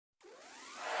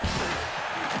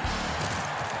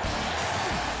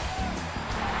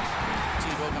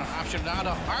motion now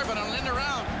to Harbin and Lind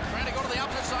around. Trying to go to the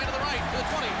opposite side to the right, to the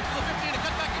 20, to the 15, to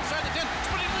cut back inside the 10,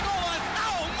 sprinting to the goal line.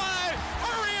 Oh my!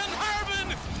 Hurry in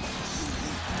Harbin!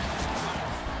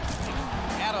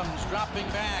 Adams dropping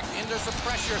back into some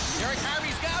pressure. Derek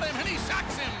Harvey's got him and he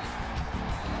sacks him.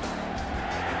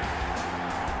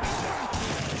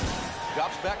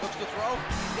 Drops back, looks to throw.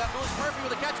 He's got Lewis Murphy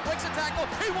with a catch, breaks a tackle.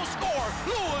 He will score.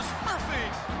 Lewis Murphy.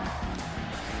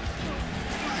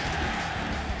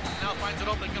 Now finds it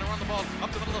open, going to run the ball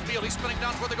up the middle of the field. He's spinning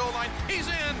down toward the goal line. He's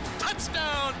in.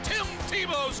 Touchdown. Tim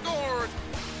Tebow scored.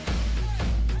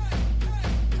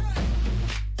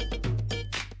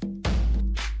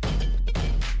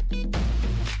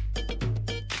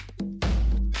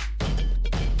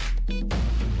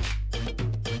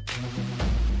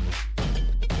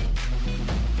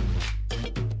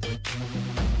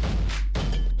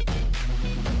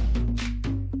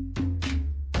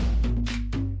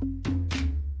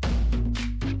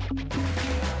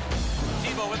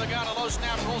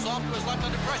 Snap, rolls off to his left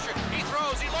under pressure. He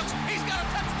throws, he looks, he's got a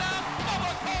touchdown.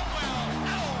 Bubba Caldwell.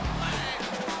 Oh, my.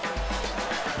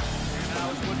 And now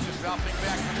it's Woodson dropping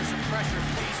back under some pressure.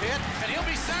 He's hit, and he'll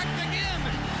be sacked again.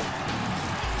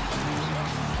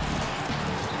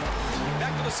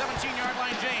 Back to the 17-yard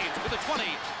line, James. To the 20,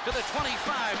 to the 25.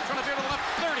 Trying to veer to the left,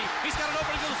 30. He's got an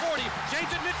opening to the 40. James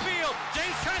at midfield.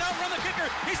 James trying to outrun the kicker.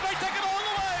 He's may take it all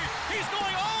the way. He's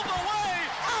going all the way.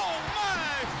 Oh,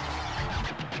 my.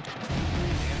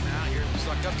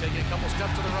 Sucked up, taking a couple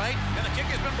steps to the right, and the kick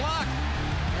has been blocked.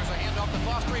 There's a handoff to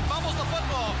Foster. He fumbles the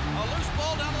football. A loose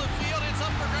ball down to the field. It's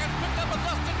up for grabs. Picked up by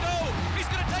Dustin Doe. He's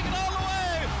going to take it all the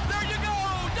way. There you go,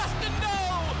 Dustin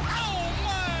Doe. Oh,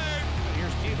 my.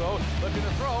 Here's Tebow looking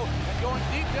to throw and going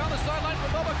deep down the sideline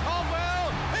for Bubba Caldwell.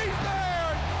 He's there.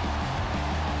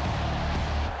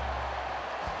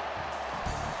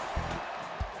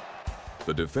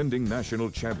 The defending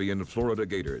national champion Florida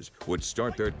Gators would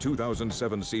start their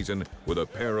 2007 season with a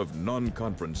pair of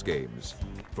non-conference games.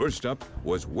 First up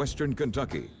was Western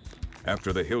Kentucky.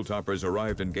 After the Hilltoppers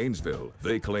arrived in Gainesville,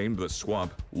 they claimed the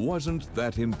swamp wasn't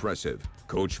that impressive.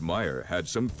 Coach Meyer had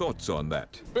some thoughts on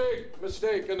that. Big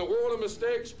mistake in the world of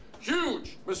mistakes.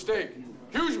 Huge mistake.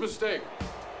 Huge mistake.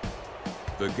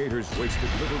 The Gators wasted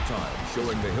little time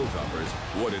showing the Hilltoppers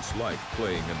what it's like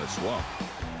playing in the swamp.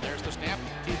 There's the snap.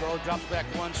 Tebow drops back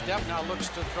one step, now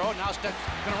looks to throw, now steps,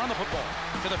 going to run the football.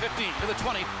 To the 15, to the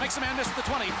 20, makes a man miss at the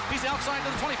 20. He's outside to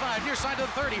the 25, near side to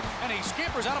the 30, and he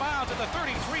scampers out of bounds at the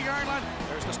 33-yard line.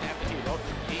 There's the snap to Tebow.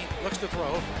 He looks to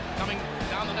throw, coming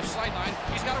down the left sideline.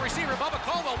 He's got a receiver, Bubba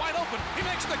Caldwell, wide open. He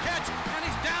makes the catch, and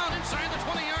he's down inside the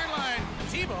 20-yard line.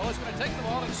 Tebow is going to take the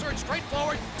ball and surge straight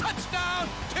forward. Touchdown!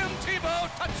 Tim Tebow,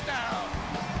 touchdown!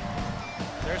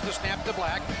 There's the snap to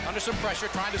Black, under some pressure,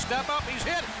 trying to step up. He's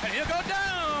hit, and he'll go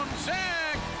down.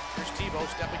 Sack! There's Tebow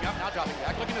stepping up, now dropping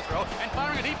back, looking to throw, and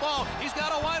firing a deep ball. He's got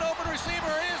a wide open receiver.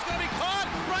 It is going to be caught.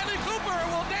 Riley Cooper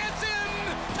will dance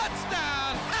in.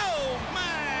 Touchdown! Oh,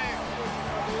 my!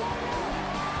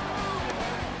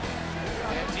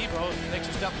 And Tebow takes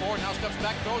a step forward, now steps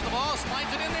back, throws the ball,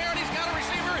 slides it in there, and he's got a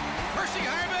receiver. Percy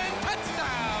Harbin,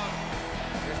 touchdown!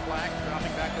 Here's Black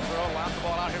dropping back to throw, allows the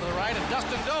ball out here to the right, and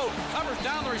Dustin Doe covers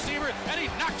down the receiver, and he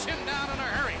knocks him down in a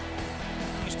hurry.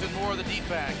 Keyston Moore, the deep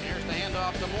back. Here's the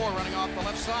handoff to Moore, running off the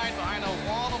left side behind a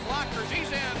wall of blockers.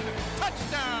 He's in.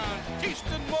 Touchdown!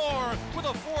 Keyston Moore with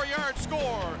a 4-yard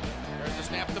score. There's the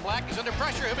snap to Black. He's under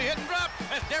pressure. He'll be hit and dropped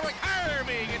as Derek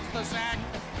Harvey gets the sack.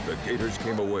 The Gators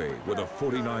came away with a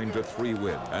 49-3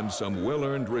 win and some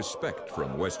well-earned respect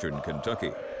from Western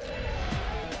Kentucky.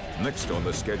 Next on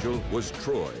the schedule was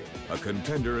Troy, a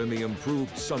contender in the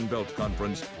improved Sun Belt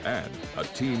Conference and a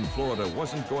team Florida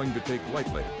wasn't going to take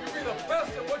lightly. You be the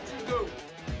best at what you do.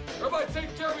 Everybody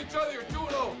take care of each other. You're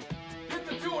 2-0. Get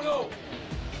to 2-0.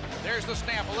 There's the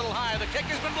snap, a little high. The kick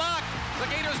has been blocked. The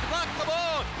Gators block the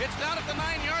ball. It's down at the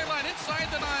 9-yard line,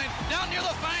 inside the 9, down near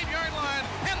the 5-yard line,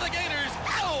 and the Gators,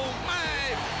 oh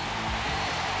my!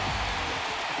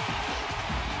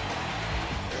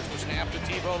 There's the snap to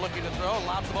Tebow, looking to throw,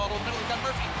 lobs the ball to the middle. We've got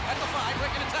Murphy at the 5,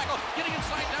 breaking a tackle, getting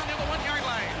inside down near the 1-yard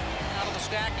line. Out of the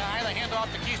stack guy, the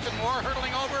handoff to Keyston Moore,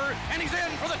 hurtling over, and he's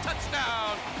in for the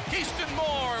touchdown. Keyston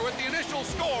Moore with the initial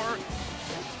score.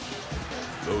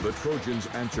 Though the Trojans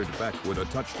answered back with a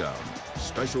touchdown,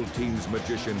 special teams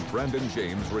magician Brandon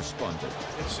James responded.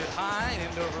 It's hit high,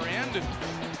 end over end.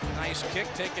 Nice nice kick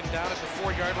taken down at the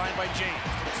 4-yard line by James.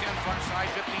 To the 10, far side,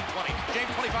 15-20.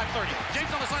 James 25-30. James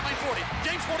on the sideline, 40.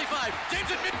 James 45. James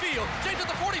at midfield. James at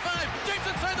the 45. James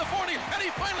inside the 40. And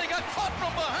he finally got caught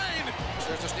from behind.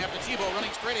 There's a snap to Tebow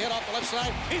running straight ahead off the left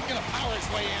side. He's going to power his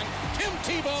way in. Tim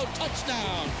Tebow,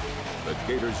 touchdown. The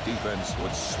Gators defense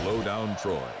would slow down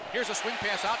Troy. Here's a swing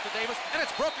pass out to Davis, and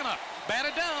it's broken up.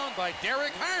 Batted down by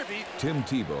Derek Harvey. Tim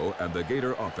Tebow and the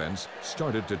Gator offense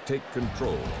started to take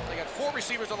control. They got 4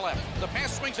 receivers on the left. The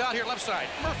pass swings out here left side.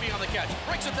 Murphy on the catch.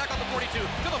 Breaks a tackle at the 42,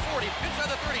 to the 40, inside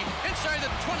the 30, inside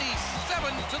the 27,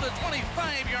 to the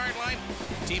 25-yard line.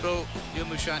 Tebow in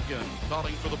the shotgun.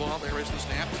 Calling for the ball. There is the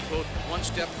snap. Tebow,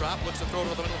 1-step drop. Looks to throw to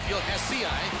the middle of the field. Has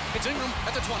C.I. It's Ingram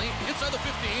at the 20, inside the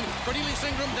 15. Cornelius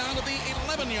Ingram down to the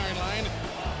 11-yard line.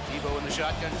 Tebow in the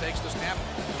shotgun takes the snap.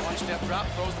 1-step drop,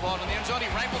 throws the ball in the end zone.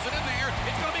 He rifles it in there.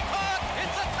 It's going to be caught.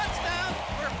 It's a touchdown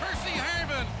for Percy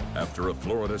Harvin. After a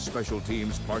Florida special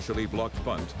teams partially blocked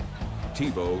punt,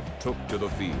 Tebow took to the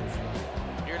field.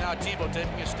 Here now Tebow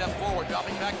taking a step forward,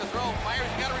 dropping back to throw. Fires,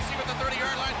 he got a receiver at the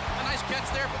 30-yard line. A nice catch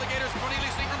there for the Gators.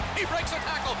 Cornelius Ingram. He breaks a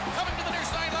tackle. Coming to the near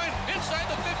sideline. Inside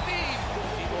the 15.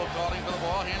 Tebow calling for the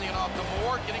ball, handing it off to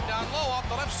Moore. Getting down low off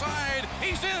the left side.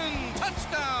 He's in.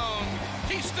 Touchdown.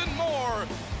 Keyston Moore.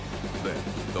 Then,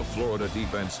 the Florida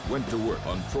defense went to work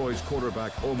on Troy's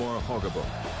quarterback, Omar Hoggabook.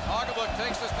 Hoggabook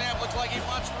takes the snap. Looks like he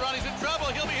wants to run. He's in trouble.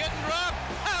 He'll be hit and drop.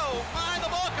 Oh, my. The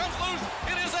ball comes loose.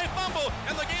 It is a fumble,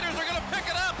 and the Gators are going to pick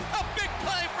it up. A big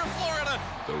play for Florida.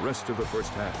 The rest of the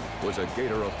first half was a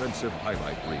Gator offensive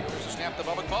highlight reel. There's a snap to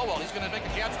Bubba Caldwell. He's going to make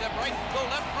a jab step right, go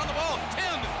left, run the ball. 10,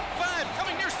 5,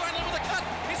 coming near sideline with a cut.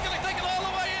 He's going to take it all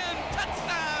the way in.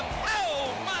 Touchdown.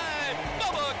 Oh, my.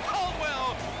 Bubba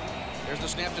Caldwell. There's the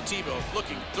snap to Tebow.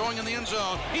 Looking, throwing in the end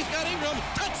zone. He's got Ingram.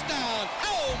 Touchdown.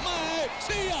 Oh, my.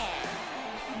 C.I.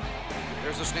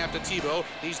 There's the snap to Tebow.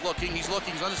 He's looking. He's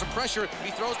under some pressure.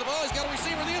 He throws the ball. He's got a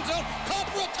receiver in the end zone. Caught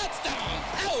for a touchdown.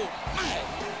 Oh, my.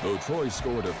 Though Troy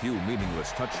scored a few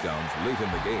meaningless touchdowns late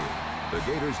in the game, the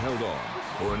Gators held on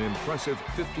for an impressive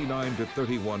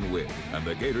 59-31 win, and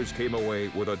the Gators came away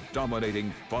with a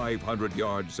dominating 500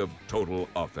 yards of total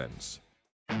offense.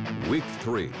 Week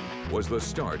 3 was the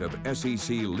start of SEC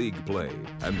League play,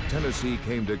 and Tennessee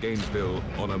came to Gainesville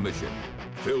on a mission.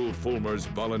 Phil Fulmer's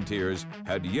Volunteers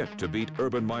had yet to beat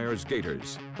Urban Meyer's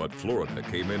Gators, but Florida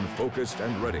came in focused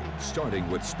and ready, starting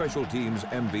with special teams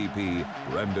MVP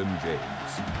Brandon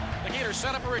James. The Gators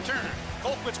set up a return.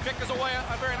 Colquitt's kick is away,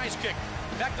 a very nice kick.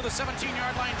 Back to the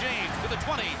 17-yard line, James, to the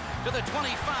 20, to the 25,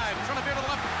 trying to veer to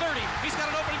the left, 30. He's got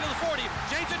an opening to the 40.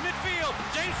 James in midfield.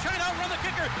 James trying to outrun the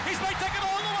kicker. He's might take it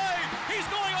all the way. He's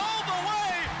going all the way.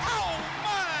 Oh,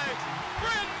 my!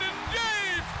 Brandon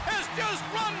James has just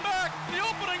run back the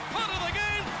opening punt of the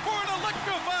game for an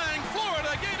electrifying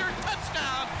Florida Gator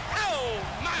touchdown. Oh,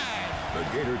 my! The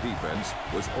Gator defense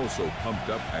was also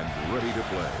pumped up and ready to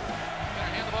play.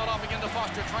 Hand the ball off again to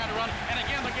Foster, trying to run, and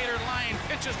again the Gator line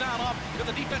pitches down off to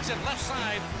the defensive left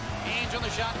side. Ainge on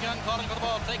the shotgun, calling for the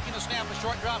ball, taking the snap, a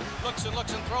short drop, looks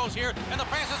and throws here, and the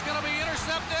pass is going to be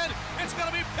intercepted. It's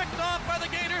going to be picked off by the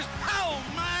Gators. Oh,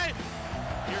 my!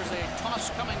 Here's a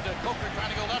toss coming to Coker,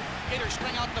 trying to go left. Gators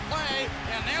string out the play,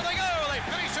 and there they go. They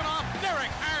finish it off.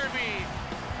 Derek Harvey.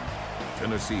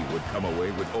 Tennessee would come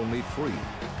away with only 3.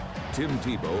 Tim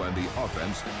Tebow and the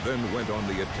offense then went on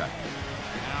the attack.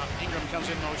 Now Ingram comes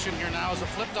in motion. Here now is a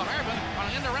flip to Harvin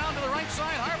on an end around to the right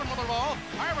side. Harvin with the ball.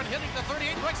 Harvin hitting the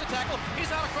 38, breaks the tackle.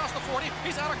 He's out across the 40.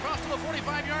 He's out across to the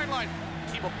 45-yard line.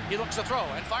 Tebow, he looks to throw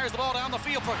and fires the ball down the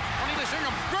field for Cornelius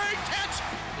Ingram. Great catch!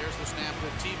 There's the snap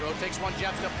with Tebow. Takes one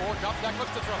jab step forward, drops back,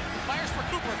 looks to throw. Fires for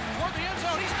Cooper toward the end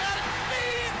zone. He's got it.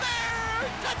 He's there!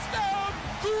 Touchdown!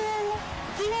 Coop!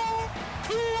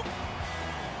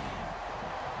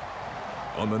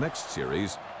 On the next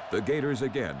series, the Gators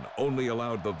again only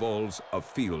allowed the Vols a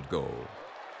field goal.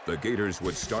 The Gators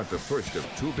would start the first of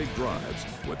 2 big drives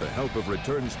with the help of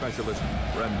return specialist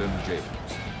Brandon James.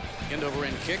 End over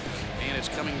end kick, and it's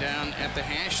coming down at the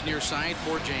hash near side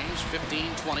for James.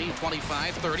 15, 20,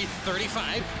 25, 30,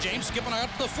 35. James skipping out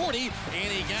to the 40,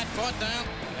 and he got caught down.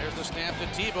 There's the snap to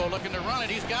Tebow looking to run it.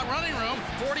 He's got running room.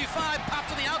 45, pop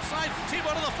to the outside.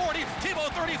 Tebow to the 40. Tebow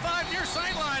 35 near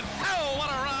sideline. Oh, what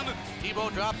a run.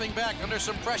 Tebow dropping back under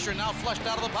some pressure. Now flushed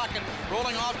out of the pocket.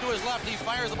 Rolling off to his left. He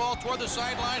fires the ball toward the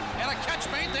sideline. And a catch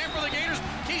made there for the Gators.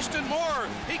 Keyston Moore.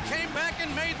 He came back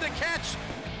and made the catch.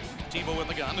 Tebow with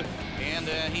the gun, and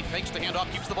he fakes the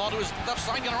handoff, keeps the ball to his left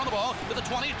side, going to run the ball to the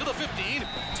 20, to the 15.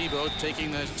 Tebow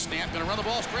taking the snap, going to run the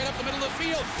ball straight up the middle of the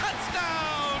field.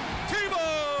 Touchdown!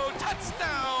 Tebow!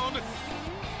 Touchdown!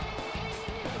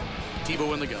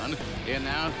 Tebow in the gun. And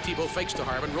now Tebow fakes to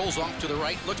Harbin, rolls off to the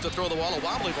right, looks to throw the ball, a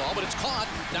wobbly ball, but it's caught.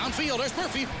 Downfield, there's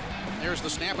Murphy. There's the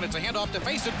snap, and it's a handoff to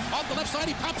Faison. Off the left side,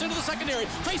 he pops into the secondary.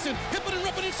 Faison, hipping and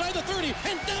ripping inside the 30,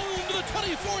 and down to the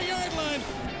 24-yard line.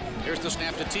 Here's the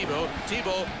snap to Tebow.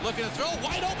 Tebow looking to throw.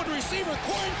 Wide open receiver.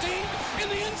 Quarantined in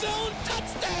the end zone.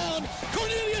 Touchdown.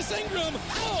 Cornelius Ingram.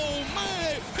 Oh,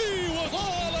 my. He was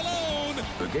all alone.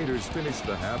 The Gators finished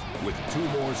the half with 2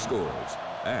 more scores.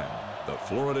 And the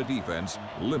Florida defense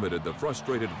limited the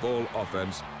frustrated Vol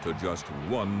offense to just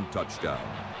 1 touchdown.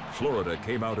 Florida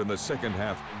came out in the second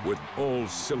half with all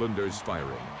cylinders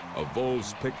firing. A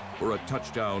Vols pick for a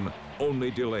touchdown only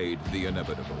delayed the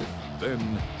inevitable. Then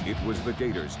it was the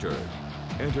Gators' turn.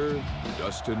 Enter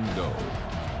Dustin Doe.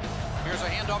 Here's a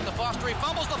handoff to Foster. He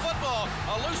fumbles the football.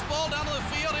 A loose ball down to the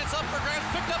field. It's up for grabs.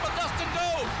 Picked up by Dustin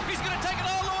Doe. He's going to take it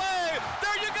all the way.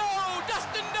 There you go,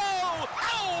 Dustin Doe.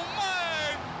 Oh,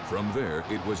 my. From there,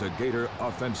 it was a Gator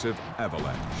offensive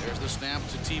avalanche. There's the snap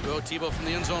to Tebow. Tebow from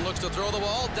the end zone looks to throw the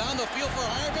ball down the field for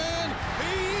Harbin.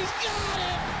 He's got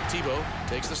it. Tebow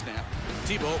takes the snap.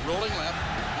 Tebow rolling left,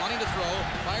 wanting to throw,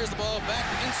 fires the ball back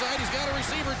inside. He's got a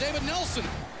receiver, David Nelson.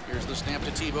 Here's the snap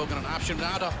to Tebow. Got an option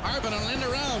now to Harbin on an end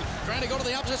around. Trying to go to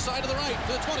the opposite side to the right,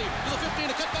 to the 20, to the 15,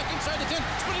 to cut back inside the 10,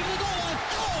 sprinting to the goal line.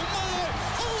 Oh, my!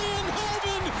 Julian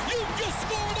Harbin, you just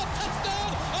scored a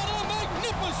touchdown on a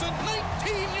magnificent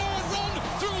 19-yard run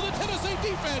through the Tennessee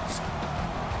defense.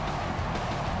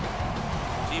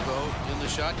 Tebow in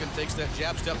the shotgun, takes that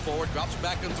jab step forward, drops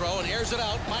back and throw, and airs it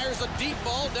out. Fires a deep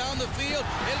ball down the field,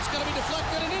 and it's going to be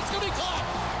deflected, and it's going to be caught.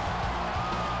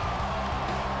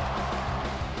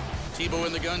 Tebow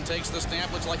in the gun, takes the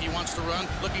snap, looks like he wants to run,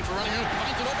 looking for running room,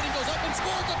 finds an opening, goes up and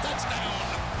scores a touchdown.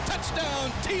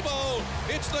 Touchdown, Tebow.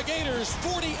 It's the Gators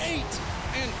 48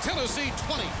 and Tennessee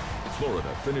 20.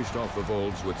 Florida finished off the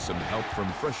Vols with some help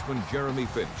from freshman Jeremy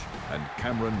Finch and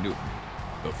Cameron Newton.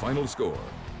 The final score,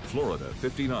 Florida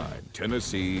 59,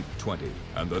 Tennessee 20.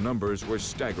 And the numbers were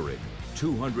staggering.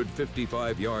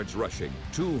 255 yards rushing,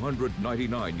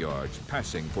 299 yards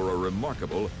passing for a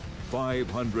remarkable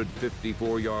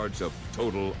 554 yards of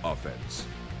total offense.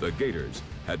 The Gators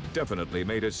had definitely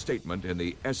made a statement in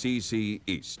the SEC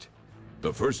East.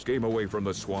 The first game away from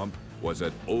the swamp was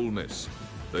at Ole Miss.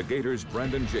 The Gators'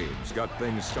 Brandon James got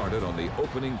things started on the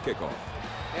opening kickoff.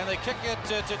 And they kick it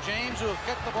to James, who will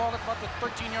kick the ball at about the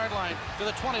 13-yard line, to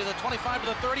the 20, to the 25, to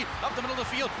the 30, up the middle of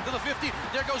the field, to the 50.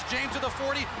 There goes James to the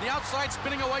 40, the outside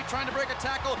spinning away, trying to break a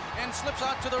tackle, and slips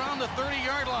out to around the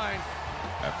 30-yard line.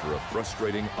 After a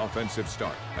frustrating offensive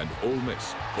start and Ole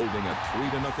Miss holding a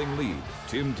 3-0 lead,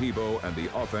 Tim Tebow and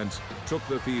the offense took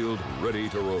the field ready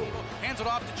to roll. Hands it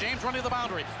off to James, running to the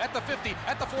boundary, at the 50,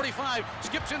 at the 45,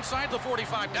 skips inside the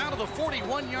 45, down to the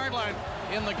 41-yard line.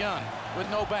 In the gun with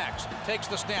no backs, takes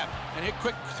the snap, and a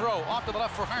quick throw off to the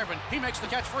left for Harbin. He makes the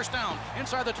catch, first down,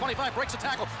 inside the 25, breaks the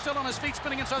tackle, still on his feet,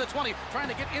 spinning inside the 20, trying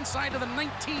to get inside to the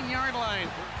 19-yard line.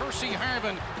 Percy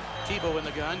Harbin. Tebow in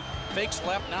the gun, fakes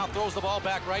left, now throws the ball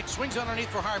back right, swings underneath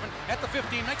for Harbin, at the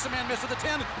 15, makes a man miss, to the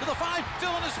 10, to the 5, still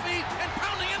on his feet, and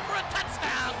pounding in for a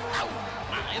touchdown. Oh,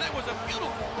 my, that was a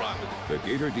beautiful run. The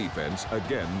Gator defense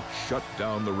again shut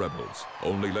down the Rebels,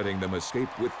 only letting them escape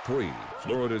with 3.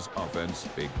 Florida's offense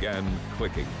began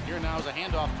clicking. Here now is a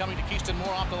handoff coming to Keyston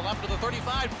Moore off to the left, to the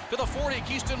 35, to the 40.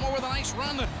 Keyston Moore with a nice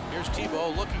run. Here's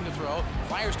Tebow looking to throw,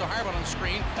 fires to Harbin on the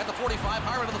screen, at the 45,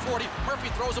 Harbin to the 40. Murphy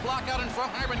throws a block out in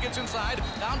front, Harbin gets inside,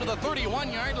 down to the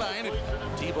 31-yard line.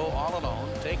 Tebow all alone,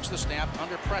 takes the snap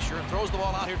under pressure, throws the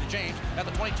ball out here to James, at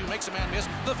the 22, makes a man miss,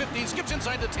 to the 15, skips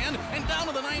inside the 10, and down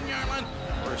to the 9-yard line.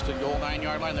 First and goal,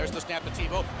 9-yard line. There's the snap to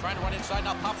Tebow, trying to run inside,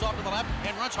 now pops off to the left,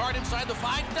 and runs hard inside the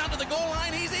 5, down to the goal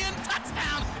line. He's in.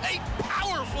 Touchdown. A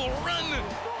powerful run.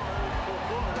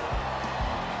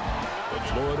 The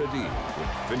Florida D would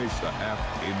finish the half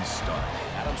in style.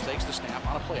 Adams takes the snap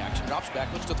on a play action, drops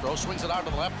back, looks to throw, swings it out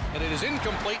to the left, and it is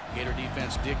incomplete. Gator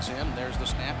defense digs in. There's the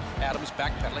snap. Adams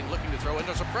backpedaling, looking to throw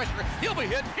into some pressure. He'll be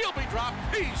hit. He'll be dropped.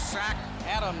 He's sacked.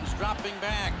 Adams dropping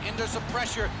back into some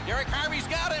pressure. Derek Harvey's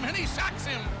got him, and he sacks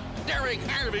him. Derek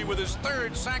Harvey with his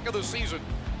 3rd sack of the season.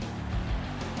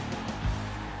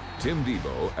 Tim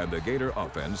Tebow and the Gator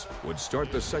offense would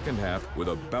start the second half with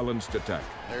a balanced attack.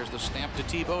 There's the snap to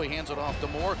Tebow. He hands it off to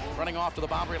Moore, running off to the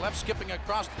boundary left, skipping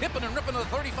across, hipping and ripping to the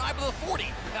 35 to the 40,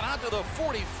 and out to the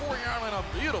 44-yard line.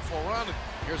 A beautiful run.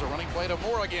 Here's a running play to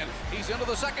Moore again. He's into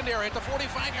the secondary at the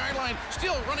 45-yard line,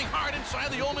 still running hard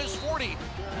inside the Ole Miss 40.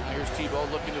 Now here's Tebow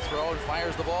looking to throw and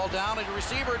fires the ball down, and the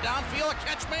receiver downfield, a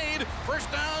catch made.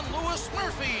 First down, Louis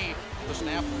Murphy. The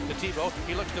snap to Tebow.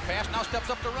 He looks to pass, now steps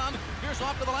up to run. Here's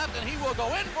off to the left, and he will go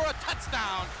in for a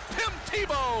touchdown. Tim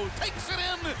Tebow takes it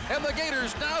in, and the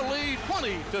Gators now lead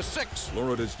 20-6.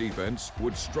 Florida's defense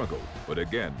would struggle, but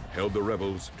again held the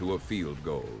Rebels to a field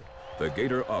goal. The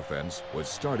Gator offense was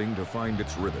starting to find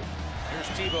its rhythm. Here's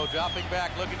Tebow dropping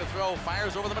back, looking to throw,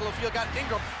 fires over the middle of the field, got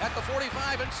Ingram at the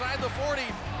 45, inside the 40.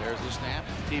 There's the snap.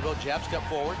 Tebow jab step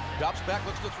forward, drops back,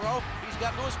 looks to throw. He's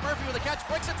got Louis Murphy with a catch,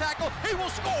 breaks a tackle. He will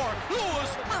score.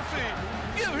 Louis Murphy,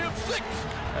 give him 6.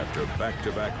 After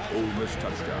back-to-back Ole Miss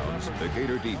touchdowns, the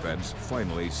Gator defense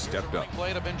finally stepped up.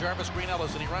 Play to Ben Jarvis, Green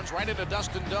Ellis, and he runs right into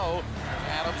Dustin Doe.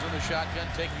 Adams in the shotgun,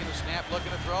 taking the snap,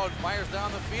 looking to throw, and fires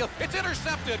down the field. It's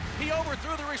intercepted. He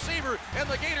overthrew the receiver, and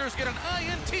the Gators get an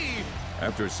INT.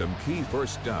 After some key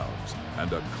first downs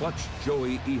and a clutch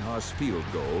Joey Ehas field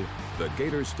goal, the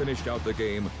Gators finished out the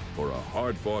game for a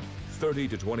hard-fought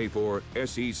 30-24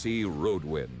 SEC road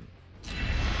win.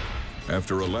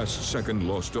 After a last-second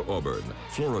loss to Auburn,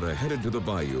 Florida headed to the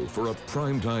Bayou for a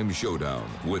primetime showdown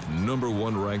with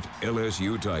 #1 ranked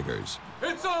LSU Tigers.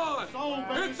 It's on! It's on!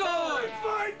 It's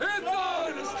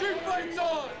on! The street fight's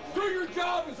on! Do your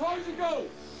job as hard as you go!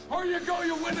 The harder you go,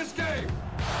 you win this game!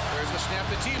 There's the snap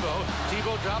to Tebow.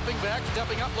 Tebow dropping back,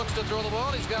 stepping up, looks to throw the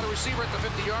ball. He's got a receiver at the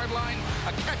 50-yard line.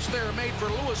 A catch there made for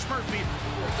Louis Murphy.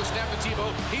 There's the snap to Tebow.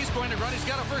 He's going to run. He's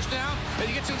got a first down, and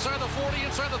he gets inside the 40,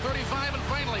 inside the 35, and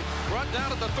finally brought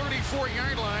down at the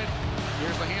 34-yard line.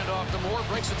 Here's the handoff to Moore.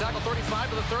 Breaks the tackle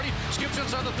 35 to the 30. Skips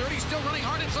inside the 30. Still running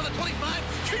hard inside the 25.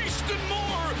 Keyston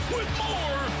Moore with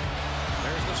Moore.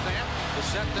 There's the snap. The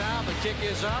set down. The kick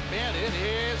is up, and it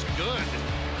is good.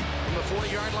 From the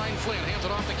 40-yard line, Flynn hands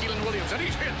it off to Keelan Williams, and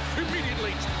he's hit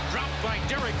immediately. Dropped by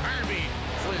Derek Harvey.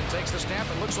 Flynn takes the snap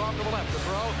and looks off to the left to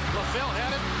throw. LaFell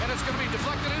had it, and it's going to be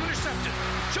deflected and intercepted.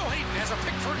 Joe Hayden has a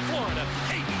pick for Florida.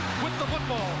 Hayden with the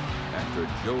football. After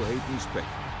Joe Hayden's pick,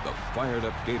 the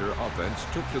fired-up Gator offense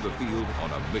took to the field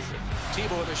on a mission.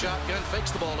 Tebow with the shotgun,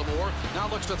 fakes the ball to Moore, now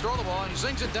looks to throw the ball and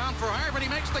zings it down for Harvard. He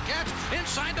makes the catch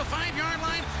inside the 5-yard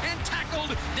line and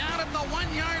tackled down at the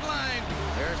 1-yard line.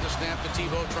 There's the snap to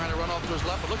Tebow, trying to run off to his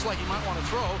left. It looks like he might want to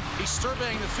throw. He's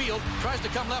surveying the field, tries to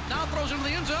come left, now throws into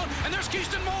the end zone, and there's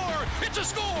Keyston Moore. It's a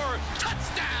score.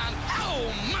 Touchdown.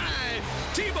 Oh, my.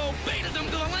 Tebow baited them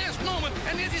to the last moment,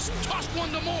 and he just tossed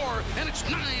one to Moore, and it's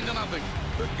 9-0.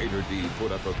 The Gator D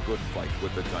put up a good fight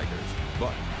with the Tigers,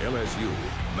 but LSU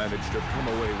managed to come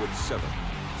away with 7.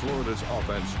 Florida's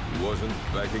offense wasn't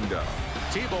backing down.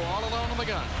 Tebow all alone on the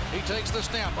gun. He takes the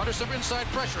snap under some inside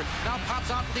pressure. Now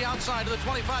pops out to the outside to the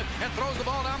 25 and throws the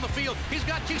ball down the field. He's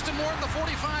got Keyston Moore at the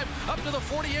 45 up to the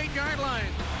 48-yard line.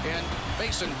 And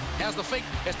Mason has the fake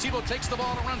as Tebow takes the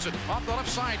ball and runs it off the left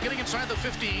side, getting inside the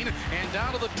 15 and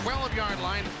down to the 12-yard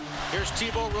line. Here's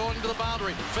Tebow rolling to the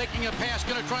boundary, faking a pass,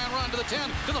 going to try and run to the 10,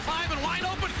 to the 5, and wide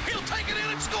open. He'll take it in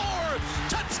and score.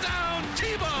 Touchdown,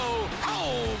 Tebow.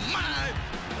 Oh, my.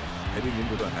 Heading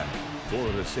into the half,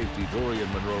 Florida safety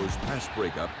Dorian Monroe's pass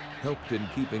breakup helped in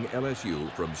keeping LSU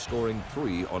from scoring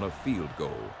 3 on a field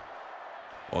goal.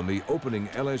 On the opening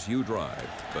LSU drive,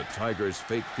 the Tigers'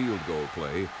 fake field goal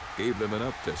play gave them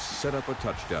enough to set up a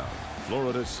touchdown.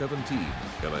 Florida 17,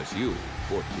 LSU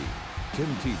 14.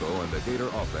 Tim Tebow and the Gator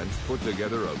offense put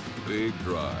together a big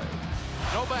drive.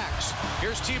 No backs.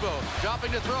 Here's Tebow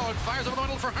dropping to throw and fires over the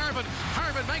middle for Harvard.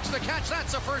 Harvard makes the catch.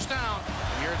 That's a first down.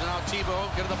 And here's now Tebow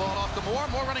getting the ball off to Moore.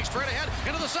 Moore running straight ahead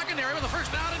into the secondary with the first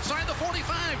down inside the 45,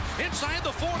 inside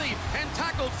the 40, and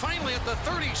tackled finally at the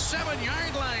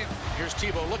 37-yard line. Here's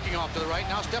Tebow looking off to the right,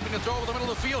 now stepping to throw over the middle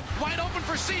of the field. Wide open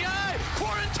for C.I.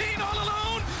 Quarantine all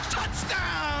alone.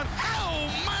 Touchdown. Oh,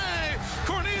 my.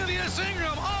 Cornelius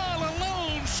Ingram all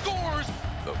alone scores.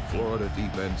 The Florida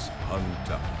defense hung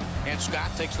tough. And Scott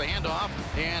takes the handoff,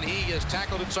 and he is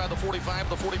tackled inside the 45,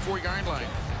 the 44-yard line.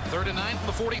 3rd and 9 from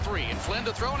the 43, and Flynn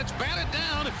to throw, and it's batted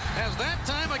down, as that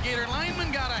time a Gator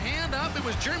lineman got a hand up. It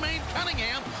was Jermaine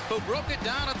Cunningham who broke it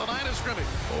down at the line of scrimmage.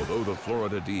 Although the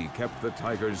Florida D kept the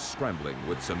Tigers scrambling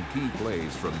with some key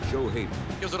plays from Joe Hayden.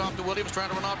 Gives it off to Williams, trying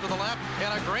to run off to the left,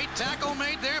 and a great tackle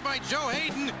made there by Joe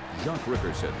Hayden. Jock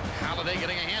Rickerson. Halliday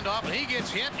getting a handoff, and he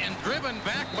gets hit and driven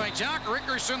back by Jock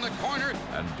Rickerson, the corner.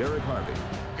 And Derek Harvey.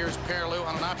 Here's Pearlou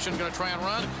on an option, going to try and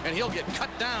run, and he'll get cut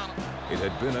down. It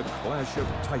had been a clash of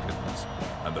titans,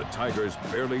 and the Tigers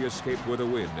barely escaped with a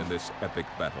win in this epic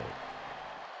battle.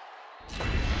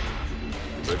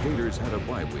 The Gators had a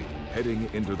bye week heading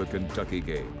into the Kentucky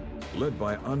game. led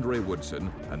by Andre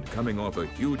Woodson and coming off a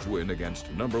huge win against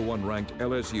 #1 ranked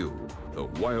LSU, the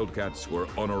Wildcats were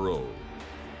on a roll.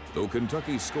 Though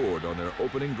Kentucky scored on their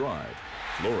opening drive,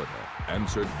 Florida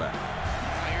answered back.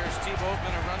 Here's Tebow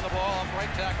going to run the ball off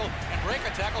right tackle and break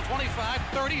a tackle, 25,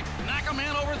 30, knock a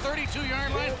man over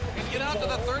 32-yard line and get out to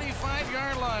the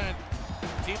 35-yard line.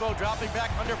 Tebow dropping back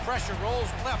under pressure, rolls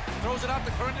left, throws it out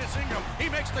to Cornelius Ingram. He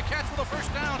makes the catch for the first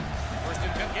down. First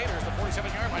and 10 Gators, the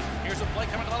 47-yard line. Here's a play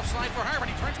coming to the left side for Harvard.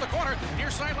 He turns the corner,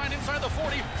 near sideline inside the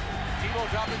 40. Tebow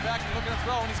dropping back and looking to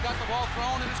throw, and he's got the ball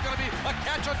thrown, and it's going to be a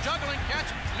catch, a juggling catch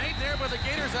made there by the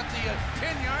Gators at the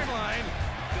 10-yard line.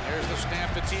 There's the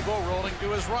snap to Tebow, rolling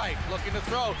to his right, looking to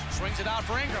throw, swings it out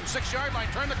for Ingram, 6-yard line,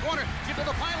 turn the corner, get to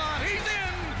the pylon, he's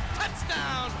in!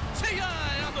 Touchdown!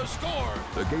 CI on the score!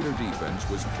 The Gator defense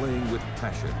was playing with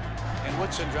passion. And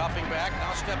Woodson dropping back,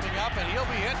 now stepping up, and he'll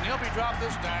be hit, and he'll be dropped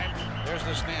this time. There's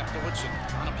the snap to Woodson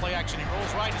on a play action. He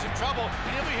rolls right, he's in trouble,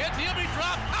 and he'll be hit, and he'll be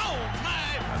dropped. Oh,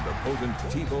 my! And the potent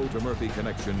Tebow to Murphy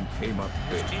connection came up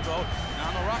big. Tebow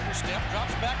on the rocker step,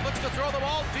 drops back, looks to throw the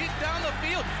ball deep down the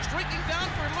field, streaking down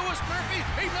for Lewis Murphy.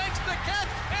 He makes the catch,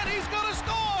 and he's going to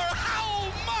score! Oh,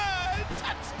 my!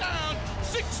 Touchdown!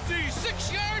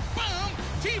 66-yard bomb!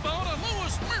 Tebow to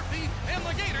Lewis Murphy, and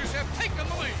the Gators have taken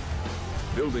the lead.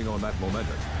 Building on that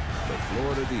momentum, the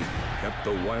Florida D kept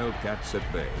the Wildcats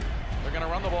at bay. They're going to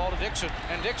run the ball to Dixon,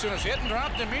 and Dixon is hit and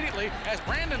dropped immediately as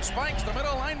Brandon Spikes, the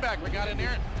middle linebacker, got in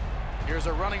there. Here's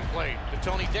a running play to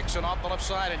Tony Dixon off the left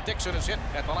side, and Dixon is hit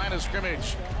at the line of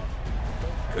scrimmage.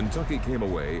 Kentucky came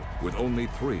away with only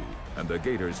 3, and the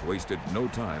Gators wasted no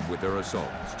time with their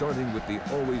assault, starting with the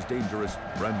always dangerous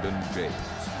Brandon James.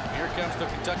 Here comes the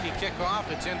Kentucky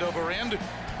kickoff. It's end over end.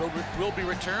 Will be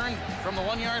returned from the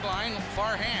 1-yard line,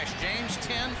 far hash. James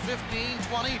 10, 15,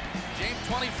 20. James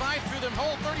 25 through the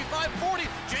hole, 35, 40.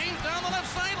 James down the left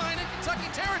sideline in Kentucky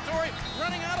territory,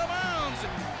 running out of bounds.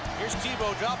 Here's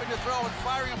Tebow dropping to throw and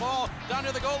firing a ball down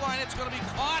to the goal line. It's going to be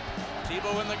caught.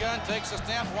 Tebow in the gun, takes a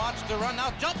snap, wants to run.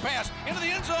 Now jump pass into the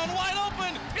end zone, wide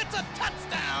open. It's a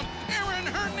touchdown. Aaron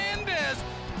Hernandez.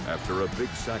 After a big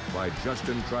sack by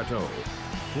Justin Tratteau,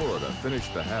 Florida finished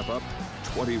the half up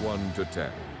 21-10.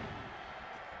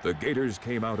 The Gators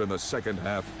came out in the second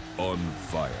half on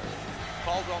fire.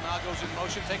 Caldwell now goes in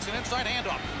motion, takes an inside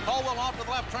handoff. Caldwell off to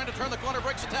the left, trying to turn the corner,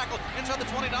 breaks the tackle. Inside the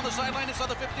 20, down the sideline, inside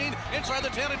the 15, inside the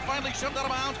 10, and finally shoved out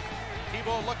of bounds.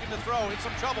 Tebow looking to throw, in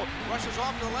some trouble, rushes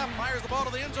off to the left, fires the ball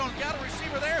to the end zone, got a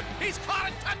receiver there. He's caught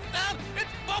it, touchdown. It's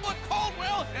Bubba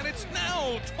Caldwell, and it's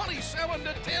now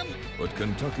 27-10. But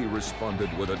Kentucky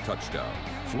responded with a touchdown.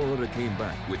 Florida came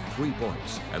back with 3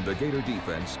 points, and the Gator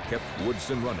defense kept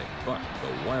Woodson running. But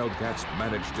the Wildcats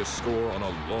managed to score on a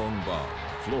long bomb.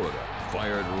 Florida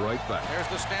fired right back. There's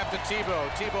the snap to Tebow.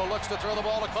 Tebow looks to throw the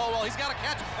ball to Caldwell. He's got a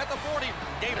catch at the 40.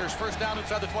 Gators first down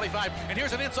inside the 25. And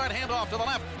here's an inside handoff to the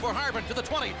left for Harvard to the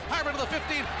 20. Harvard to the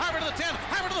 15. Harvard to the 10.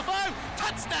 Harvard to the 5.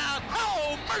 Touchdown!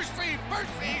 Oh, Murphy!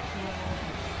 Murphy!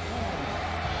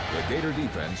 The Gator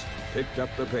defense picked up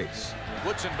the pace.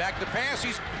 Woodson back to pass.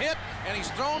 He's hit, and he's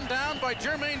thrown down by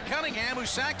Jermaine Cunningham, who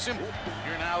sacks him.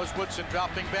 Here now is Woodson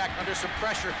dropping back under some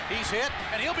pressure. He's hit,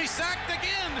 and he'll be sacked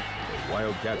again. The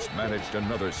Wildcats managed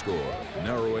another score,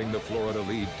 narrowing the Florida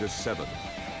lead to 7.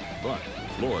 But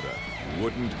Florida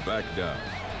wouldn't back down.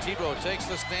 Tebow takes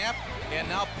the snap, and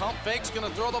now pump fake's going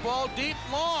to throw the ball deep,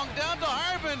 long, down to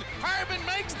Harbin. Harbin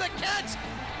makes the catch.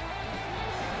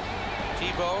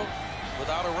 Tebow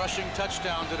without a rushing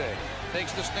touchdown today.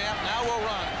 Takes the snap, now will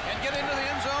run and get into the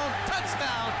end zone.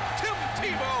 Touchdown, Tim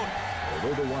Tebow.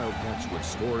 Although the Wildcats would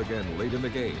score again late in the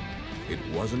game, it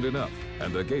wasn't enough,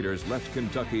 and the Gators left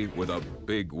Kentucky with a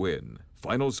big win.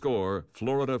 Final score,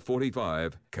 Florida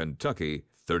 45, Kentucky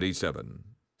 37.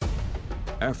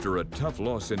 After a tough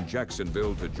loss in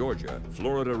Jacksonville to Georgia,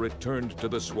 Florida returned to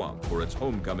the Swamp for its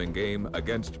homecoming game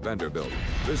against Vanderbilt.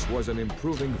 This was an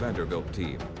improving Vanderbilt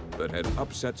team that had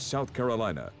upset South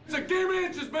Carolina. It's a game of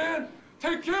inches, man.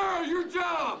 Take care of your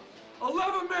job.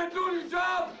 11 men doing your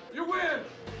job, you win.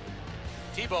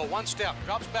 Tebow, one step,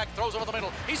 drops back, throws over the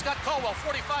middle. He's got Caldwell,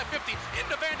 45-50,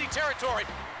 into Vandy territory.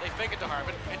 They fake it to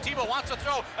Harvin, and Tebow wants to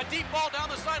throw a deep ball down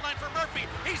the sideline for Murphy.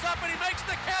 He's up, and he makes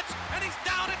the catch, and he's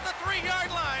down at the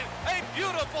 3-yard line. A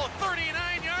beautiful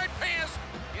 39-yard pass.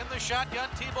 In the shotgun,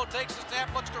 Tebow takes the snap,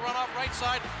 looks to run off right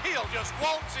side. He'll just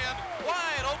waltz in,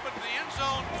 wide open to the end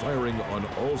zone. Firing on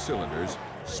all cylinders,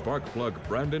 spark plug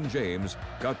Brandon James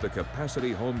got the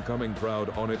capacity homecoming crowd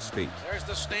on its feet. There's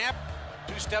the snap.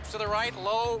 2 steps to the right,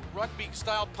 low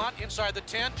rugby-style punt inside the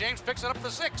 10. James picks it up to the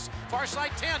 6. Far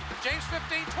side 10. James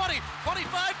 15, 20,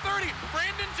 25, 30.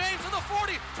 Brandon James to the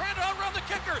 40, trying to outrun the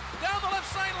kicker down the left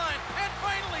sideline, and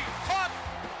finally caught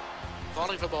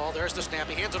calling for the ball. There's the snap.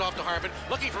 He hands it off to Harvin,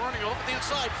 looking for running over the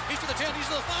inside. He's to the 10, he's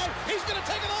to the 5. He's going to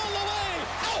take it all the way.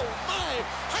 Oh, my.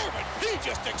 Harvin, he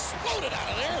just exploded out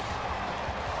of there.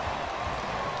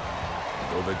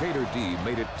 Though the Gator D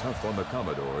made it tough on the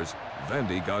Commodores,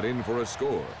 Vandy got in for a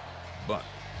score. But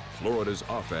Florida's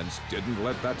offense didn't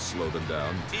let that slow them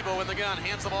down. Tebow in the gun,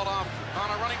 hands the ball off on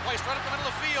a running play, right up the middle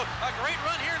of the field. A great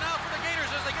run here now for the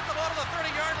Gators as they get the ball to the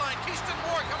 30-yard line. Keyston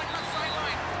Moore coming left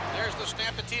sideline. There's the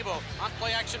snap to Tebow. On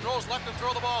play action, rolls left and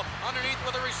throw the ball underneath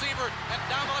with a receiver. And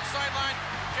down the left sideline,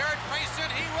 Jared Faison,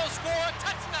 he will score a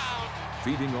touchdown.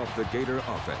 Feeding off the Gator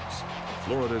offense,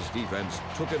 Florida's defense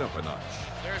took it up a notch.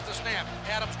 There's the snap.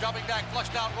 Adams dropping back,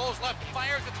 flushed out, rolls left,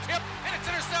 fires, it's tipped, and it's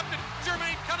intercepted.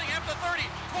 Jermaine Cunningham to the 30,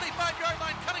 25-yard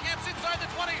line. Cunningham's inside the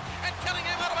 20, and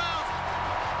Cunningham out of bounds.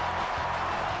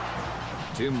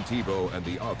 Tim Tebow and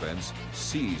the offense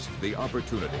seized the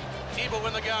opportunity. Tebow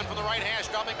in the gun from the right hash,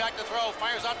 dropping back to throw,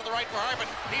 fires out to the right for Harvin.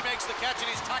 He makes the catch,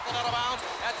 and he's tackled out of bounds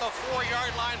at the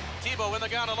 4-yard line. Tebow in the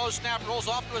gun, a low snap, rolls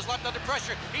off to his left under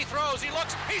pressure. He throws, he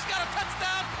looks, he's got a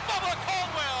touchdown. Bubba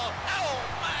Caldwell. Oh,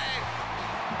 my.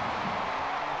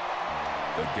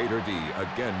 The Gator D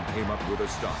again came up with a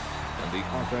stop, and the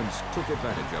offense took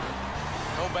advantage of it.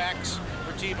 No backs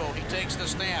for Tebow. He takes the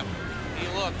snap. He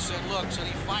looks, and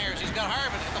he fires. He's got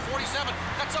Harvin at the 47,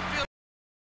 cuts upfield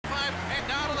 5, and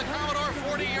down to the Commodore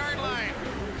 40-yard line.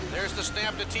 There's the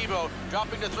snap to Tebow,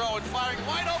 dropping to throw and firing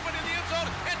wide open in the end zone,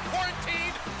 and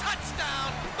quarantined,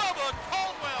 touchdown, Bubba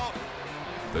Caldwell.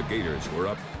 The Gators were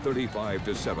up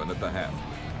 35-7 at the half,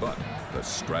 but the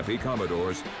scrappy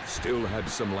Commodores still had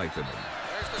some life in them.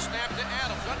 There's the snap to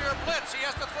Adams, under a blitz. He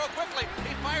has to throw quickly.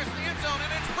 He fires in the end zone, and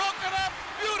it's broken up.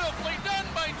 Beautifully done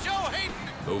by Joe Hayden.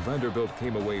 Though Vanderbilt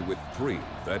came away with 3,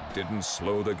 that didn't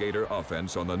slow the Gator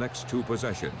offense on the next 2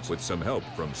 possessions with some help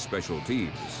from special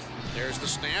teams. There's the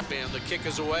snap, and the kick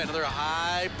is away. Another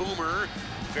high boomer.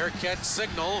 Fair catch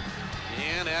signal.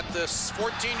 And at the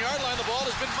 14-yard line, the ball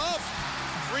has been muffed.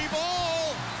 Free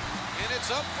ball. And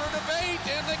it's up for debate,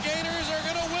 and the Gators are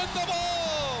going to win the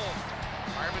ball.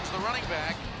 Harvin's the running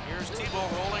back. Here's Tebow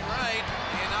rolling right,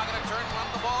 and now going to turn and run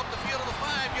the ball up the field to the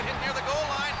 5, get hit near the goal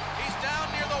line. He's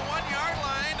down near the 1-yard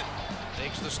line.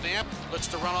 Takes the snap, looks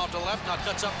to run off to the left, now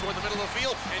cuts up toward the middle of the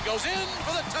field, and goes in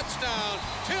for the touchdown.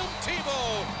 Tim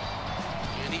Tebow.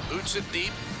 And he boots it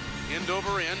deep, end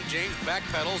over end. James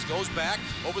backpedals, goes back,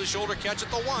 over the shoulder catch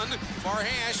at the 1, far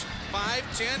hash, 5,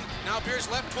 10, now Pierce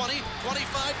left 20,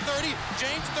 25, 30,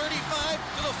 James 35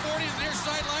 to the 40, near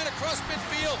sideline across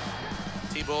midfield.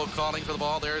 Tebow calling for the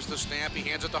ball. There's the snap. He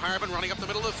hands it to Harvin, running up the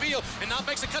middle of the field, and now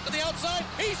makes a cut to the outside.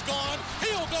 He's gone.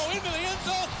 He'll go into the end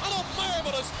zone on a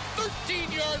marvelous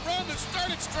 13-yard run that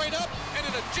started straight up, and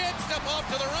in a jet step off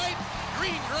to the right.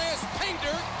 Green grass, pay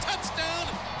dirt, touchdown.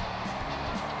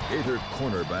 Gator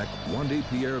cornerback Wandy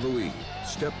Pierre-Louis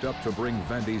stepped up to bring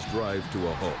Vandy's drive to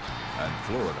a halt, and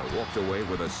Florida walked away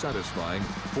with a satisfying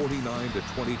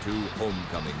 49-22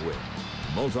 homecoming win.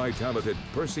 Multi-talented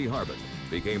Percy Harvin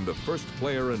became the first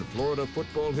player in Florida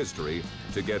football history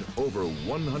to get over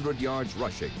 100 yards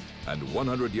rushing and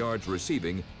 100 yards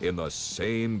receiving in the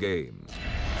same game.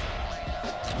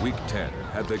 Week 10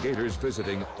 had the Gators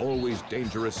visiting always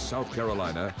dangerous South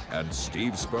Carolina and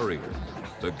Steve Spurrier.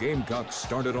 The Gamecocks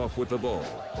started off with the ball,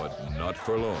 but not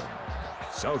for long.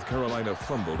 South Carolina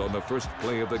fumbled on the first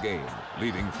play of the game,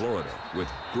 leaving Florida with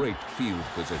great field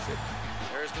position.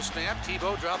 There's the snap.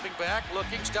 Tebow dropping back,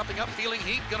 looking, stepping up, feeling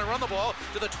heat, going to run the ball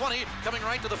to the 20, coming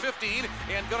right to the 15,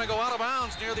 and going to go out of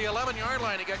bounds near the 11-yard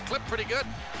line. He got clipped pretty good.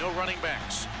 No running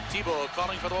backs. Tebow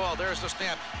calling for the ball. There's the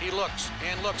snap. He looks,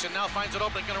 and now finds it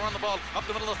open. Going to run the ball up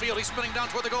the middle of the field. He's spinning down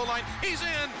toward the goal line. He's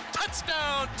in.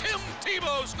 Touchdown. Tim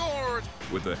Tebow scores.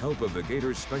 With the help of the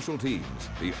Gators' special teams,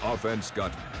 the offense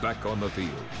got back on the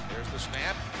field. There's the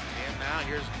snap. And now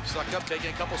here's sucked up,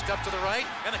 taking a couple steps to the right,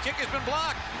 and the kick has been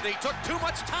blocked. They took too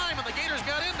much time, and the Gators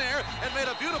got in there and made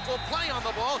a beautiful play on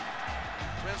the ball.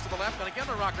 Trends to the left, and again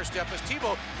the rocker step as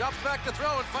Tebow drops back to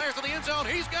throw and fires to the end zone.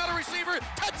 He's got a receiver.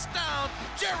 Touchdown,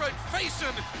 Jared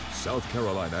Faison. South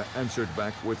Carolina answered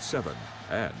back with 7,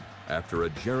 and after a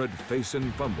Jared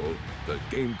Faison fumble, the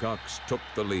Gamecocks took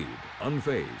the lead.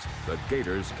 Unfazed, the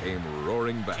Gators came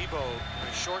roaring back. Tebow, in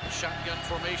a short shotgun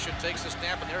formation, takes the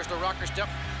snap, and there's the rocker step.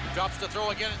 Drops the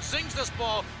throw again and zings this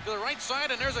ball to the right side,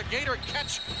 and there's a Gator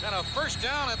catch and a first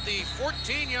down at the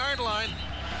 14-yard line.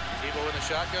 Tebow in the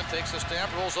shotgun, takes the snap,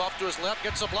 rolls off to his left,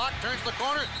 gets a block, turns the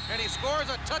corner, and he scores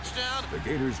a touchdown. The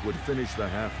Gators would finish the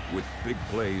half with big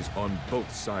plays on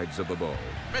both sides of the ball.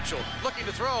 Mitchell looking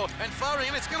to throw and firing,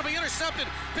 and it's going to be intercepted.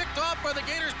 Picked off by the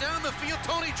Gators down the field.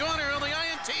 Tony Joyner on the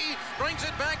INT brings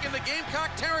it back into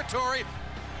Gamecock territory.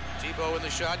 Tebow in the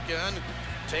shotgun.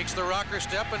 Takes the rocker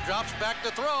step and drops back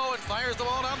to throw and fires the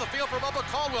ball down the field for Bubba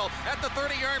Caldwell at the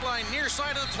 30-yard line, near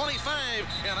side of the 25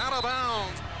 and out of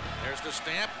bounds. There's the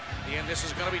snap, and this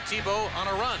is going to be Tebow on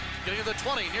a run, getting to the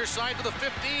 20, near side to the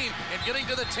 15, and getting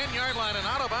to the 10-yard line and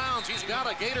out of bounds. He's got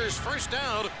a Gators first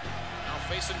down. Now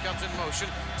Faison comes in motion.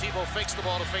 Tebow fakes the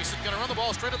ball to Faison, going to run the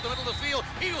ball straight up the middle of the field.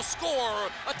 He'll score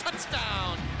a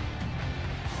touchdown.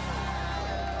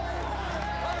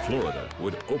 Florida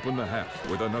would open the half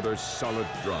with another solid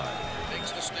drive.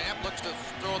 Takes the snap, looks to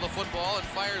throw the football, and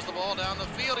fires the ball down the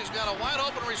field. He's got a wide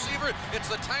open receiver. It's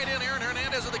the tight end, Aaron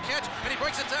Hernandez, of the catch, and he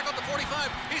breaks the tackle at the 45.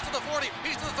 He's to the 40.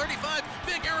 He's to the 35.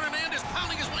 Big Aaron Hernandez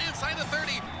pounding his way inside the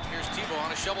 30. Here's Tebow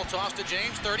on a shovel toss to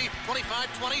James. 30, 25,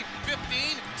 20,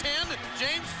 15, 10.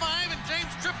 James 5, and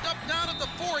James tripped up down at the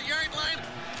 4-yard line.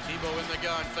 Tebow in the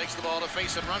gun, fakes the ball to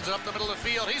Faison, runs it up the middle of the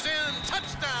field. He's in.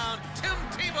 Touchdown. Tim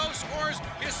Tebow scores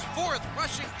his 4th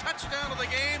rushing touchdown of the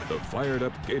game. The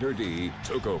fired-up Gator D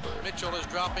took over. Mitchell is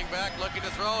dropping back, looking to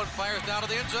throw, and fires down to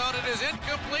the end zone. It is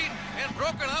incomplete and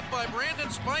broken up by Brandon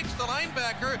Spikes, the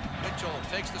linebacker. Mitchell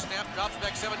takes the snap, drops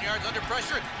back 7 yards under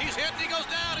pressure. He's hit, and he goes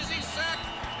down. Is he sacked?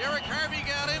 Derek Harvey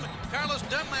got him. Carlos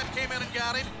Dunlap came in and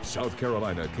got him. South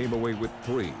Carolina came away with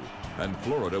 3, and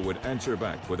Florida would answer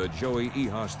back with a Joey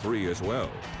Ehas 3 as well.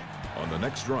 On the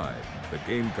next drive, the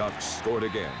Gamecocks scored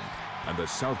again, and the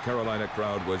South Carolina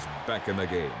crowd was back in the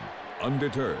game.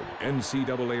 Undeterred,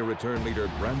 NCAA return leader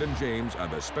Brandon James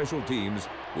and the special teams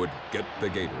would get the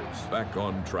Gators back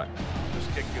on track. This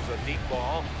kick is a deep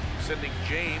ball, sending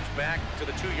James back to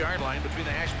the 2-yard line between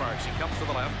the hash marks. He comes to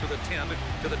the left, to the 10,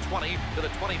 to the 20, to the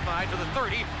 25, to the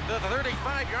 30, to the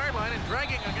 35-yard line, and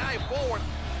dragging a guy forward.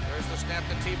 There's the snap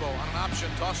to Tebow on an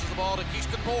option, tosses the ball to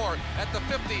Keyston Moore at the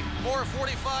 50, Moore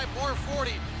 45, Moore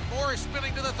 40. Moore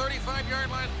spinning to the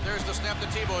 35-yard line. There's the snap to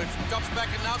Tebow. He jumps back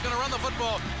and now going to run the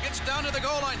football. Gets down to the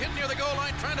goal line, hit near the goal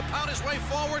line, trying to pound his way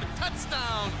forward.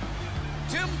 Touchdown,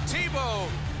 Tim Tebow.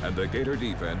 And the Gator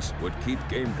defense would keep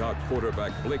Gamecock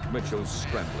quarterback Blake Mitchell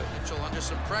scrambling. Mitchell under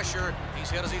some pressure. He's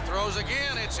hit as he throws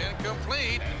again. It's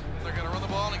incomplete. They're going to run the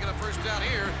ball and get a first down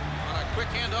here. On a quick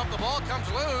handoff, the ball comes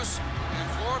loose,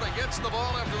 and Florida gets the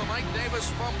ball after the Mike Davis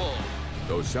fumble.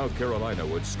 Though South Carolina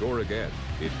would score again,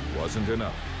 it wasn't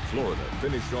enough. Florida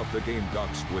finished off the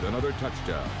Gamecocks with another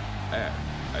touchdown and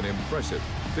an impressive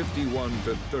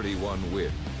 51-31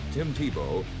 win. Tim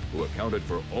Tebow, who accounted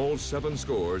for all 7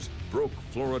 scores, broke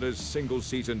Florida's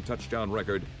single-season touchdown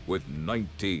record with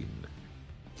 19.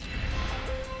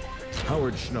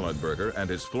 Howard Schnellenberger and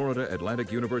his Florida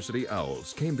Atlantic University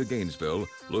Owls came to Gainesville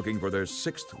looking for their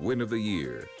 6th win of the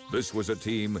year. This was a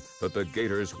team that the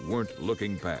Gators weren't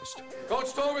looking past.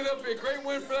 Coach told me that would be a great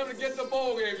win for them to get to the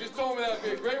bowl game. Just told me that would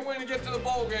be a great win to get to the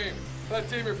bowl game. That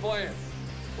team you're playing.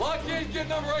 Lock in, get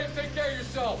number 8, take care of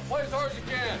yourself. Play as hard as you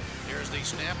can. Here's the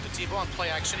snap to Tebow on play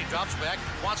action. He drops back,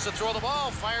 wants to throw the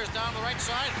ball, fires down the right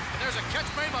side, and there's a catch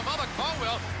made by Bubba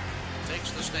Caldwell.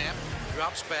 Takes the snap,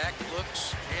 drops back,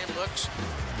 looks,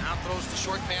 now throws the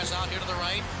short pass out here to the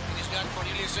right, and he's got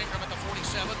Cornelius Ingram at the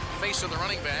 47, face of the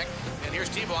running back. And here's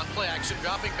Tebow on play action,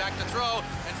 dropping back to throw,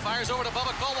 and fires over to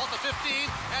Bubba Caldwell at the 15,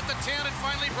 at the 10, and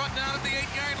finally brought down at the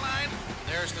 8-yard line.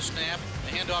 There's the snap,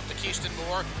 the handoff to Keyston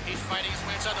Moore. He's fighting his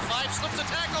way inside the 5, slips a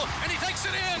tackle, and he takes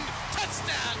it in.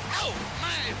 Touchdown! Oh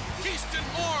my! Keyston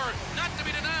Moore, not to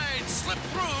be denied, slipped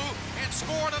through and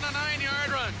scored on a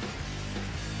 9-yard run.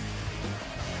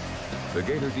 The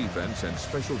Gator defense and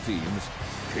special teams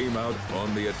came out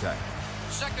on the attack.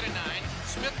 2nd and 9.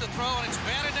 Smith to throw, and it's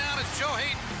batted down as Joe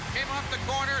Hayden came off the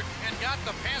corner and got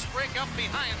the pass break up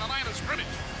behind the line of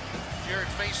scrimmage. Jared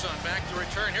Faison back to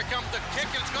return. Here comes the kick,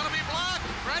 and it's going to be blocked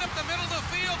right up the middle of the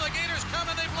field. The Gators come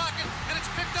and they block it, and it's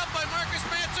picked up by Marcus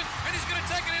Manson, and he's going to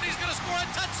take it, and he's going to score a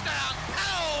touchdown.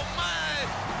 Oh my!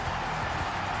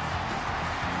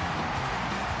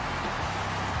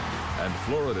 And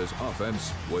Florida's offense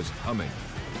was humming.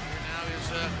 Here now is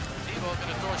Tebow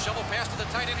going to throw a shovel pass to the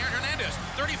tight end here, Hernandez.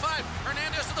 35,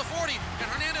 Hernandez to the 40, and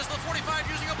Hernandez to the 45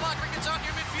 using a blocker. Gets out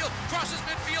near midfield, crosses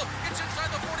midfield, gets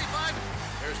inside the 45.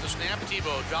 There's the snap.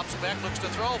 Tebow drops back, looks to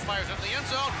throw, fires into the end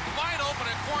zone. Wide open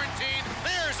in quarantine.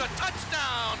 There's a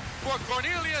touchdown for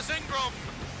Cornelius Ingram.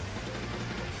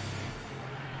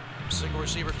 Single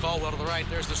receiver Caldwell to the right.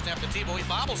 There's the snap to Tebow. He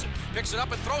bobbles it, picks it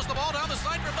up, and throws the ball down the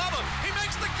side for Bubba. He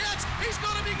makes the catch. He's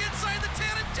going to be inside the 10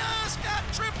 and just got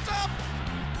tripped up.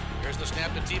 Here's the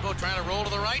snap to Tebow, trying to roll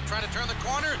to the right, trying to turn the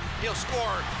corner. He'll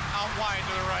score out wide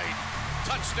to the right.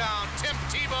 Touchdown, Tim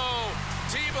Tebow.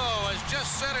 Tebow has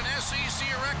just set an SEC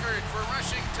record for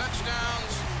rushing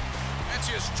touchdowns. That's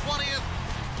his 20th.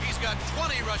 He's got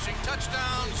 20 rushing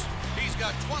touchdowns. He's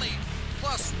got 20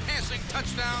 50-plus passing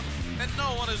touchdown, and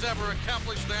no one has ever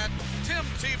accomplished that. Tim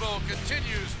Tebow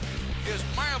continues his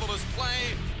marvelous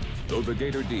play. Though the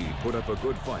Gator D put up a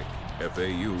good fight,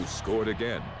 FAU scored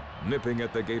again, nipping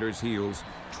at the Gators' heels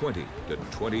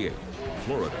 20-28.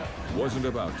 Florida wasn't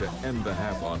about to end the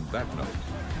half on that note.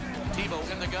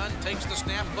 Tebow in the gun, takes the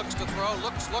snap, looks to throw,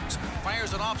 looks,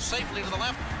 fires it off safely to the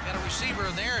left, and a receiver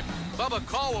there. Bubba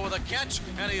Caldwell with a catch,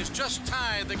 and he has just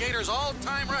tied the Gators'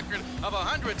 all-time record of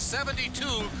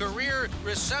 172 career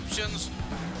receptions.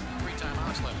 3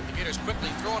 timeouts left. The Gators quickly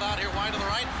throw it out here wide to the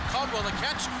right. Caldwell the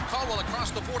catch. Caldwell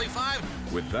across the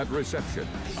 45. With that reception,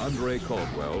 Andre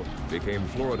Caldwell became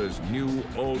Florida's new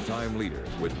all-time leader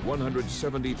with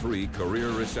 173 career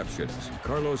receptions.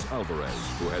 Carlos Alvarez,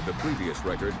 who had the previous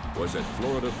record, was at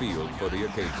Florida Field for the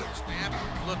occasion. Snap,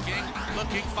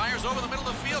 looking, fires over the middle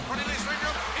of the field. Cornelius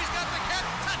Ingram, he's got the catch.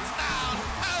 Touchdown!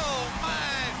 Oh,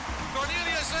 my!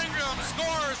 Cornelius Ingram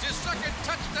scores his second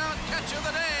touchdown catch of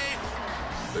the day.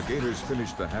 The Gators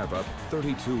finished the half up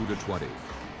 32-20.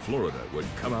 Florida would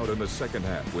come out in the second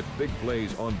half with big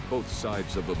plays on both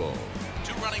sides of the ball.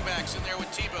 2 running backs in there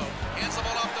with Tebow. Hands the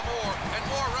ball off to Moore, and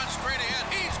Moore runs straight ahead.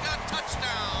 He's got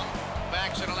touchdown.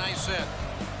 Backs in a nice set.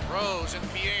 Rose and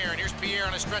Pierre, and here's Pierre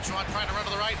on a stretch run trying to run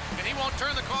to the right, and he won't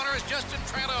turn the corner as Justin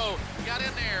Tranto got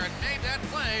in there and made that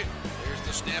play. Here's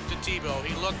the snap to Tebow.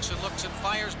 He looks and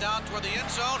fires down toward the end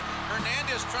zone.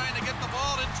 Hernandez trying to get the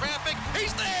ball in traffic.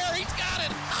 He's there. He's got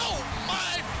it. Oh,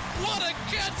 my. What a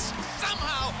catch.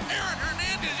 Somehow, Aaron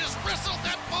Hernandez just wrestled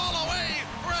that ball away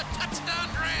for a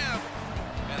touchdown grab.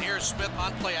 And here's Smith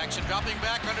on play action, dropping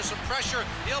back under some pressure.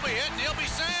 He'll be hit and he'll be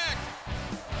sacked.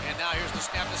 And now here's the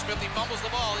snap to Smith. He fumbles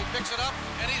the ball. He picks it up,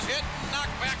 and he's hit and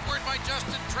knocked backward by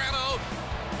Justin Tranto.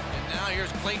 And now here's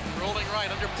Clayton rolling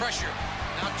right under pressure.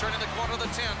 Now turning the corner to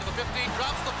the 10, to the 15,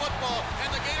 drops the football, and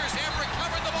the Gators have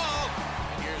recovered the ball.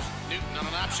 And here's Newton on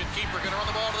an option keeper, going to run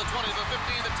the ball to the 20, to the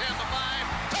 15, the 10, the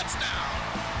 5. Touchdown!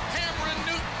 Cameron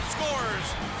Newton scores.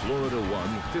 Florida won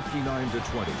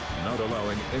 59-20, not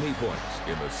allowing any points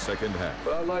in the second half.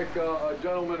 But I'd like a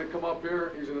gentleman to come up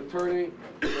here. He's an attorney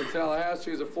in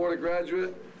Tallahassee. He's a Florida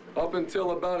graduate. Up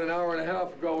until about an hour and a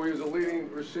half ago, he was a leading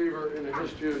receiver in the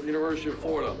history of the University of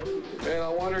Florida. And I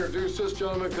want to introduce this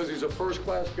gentleman because he's a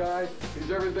first-class guy. He's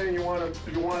everything you want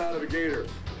out of a Gator.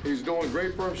 He's doing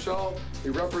great for himself. He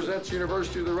represents the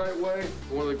university the right way.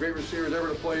 One of the great receivers ever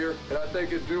to play here. And I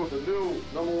think it's due the new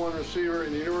 #1 receiver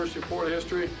in the University of Florida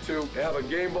history to have a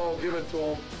game ball given to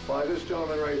him by this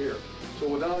gentleman right here. So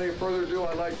without any further ado,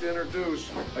 I'd like to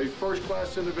introduce a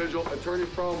first-class individual, attorney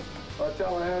from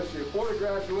Tallahassee, a Florida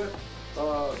graduate,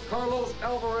 Carlos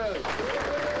Alvarez.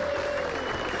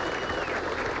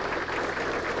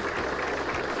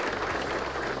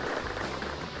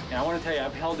 And I want to tell you,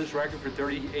 I've held this record for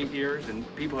 38 years, and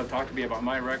people have talked to me about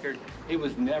my record. It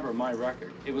was never my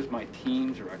record. It was my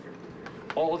team's record.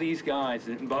 All these guys,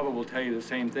 and Bubba will tell you the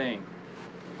same thing,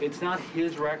 it's not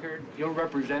his record. He'll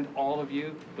represent all of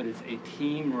you, but it's a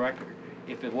team record.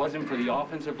 If it wasn't for the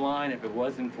offensive line, if it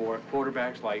wasn't for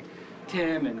quarterbacks like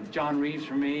Tim and John Reeves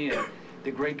for me, and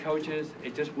the great coaches,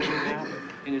 it just wouldn't happen.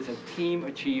 And it's a team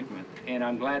achievement. And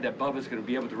I'm glad that Bubba's going to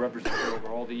be able to represent it over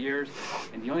all the years.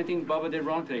 And the only thing Bubba did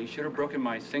wrong today, he should have broken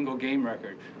my single game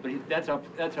record. But that's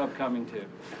upcoming too.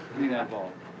 Give me that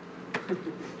ball.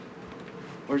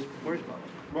 Where's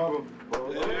Bubba?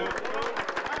 Bubba. Yeah.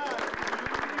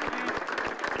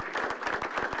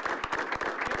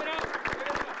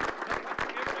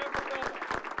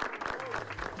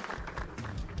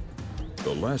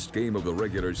 The last game of the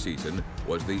regular season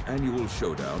was the annual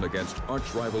showdown against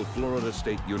arch-rival Florida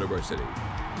State University.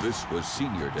 This was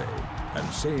senior day, and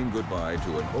saying goodbye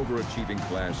to an overachieving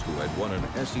class who had won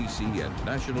an SEC and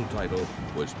national title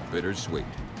was bittersweet.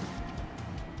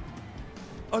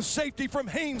 A safety from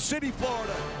Haines City,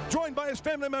 Florida, joined by his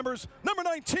family members, number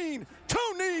 19,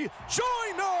 Tony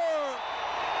Joyner.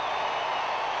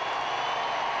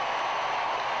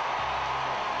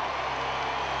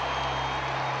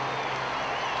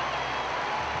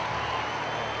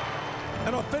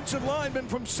 An offensive lineman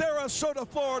from Sarasota,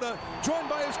 Florida, joined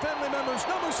by his family members,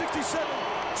 number 67,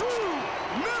 Drew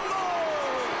Miller.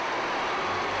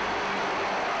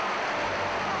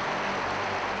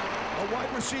 A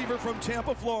wide receiver from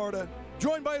Tampa, Florida,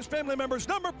 joined by his family members,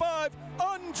 number 5,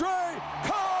 Andre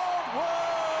Caldwell.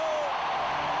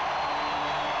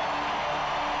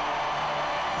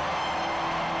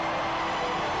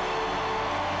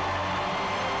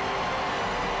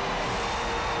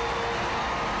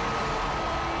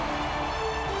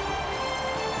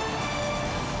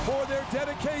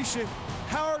 Dedication,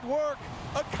 hard work,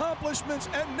 accomplishments,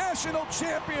 and national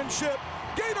championship.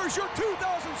 Gators, your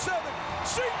 2007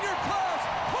 senior class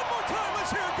time.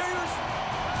 Let's hear it, Gators.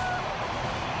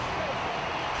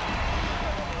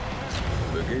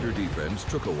 The Gator defense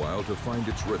took a while to find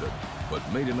its rhythm, but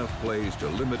made enough plays to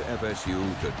limit FSU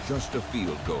to just a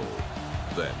field goal.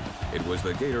 Then, it was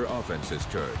the Gator offense's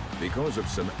turn. Because of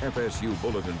some FSU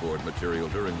bulletin board material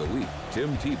during the week,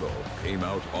 Tim Tebow came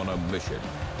out on a mission.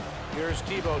 Here's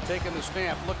Tebow taking the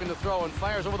snap, looking to throw, and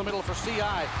fires over the middle for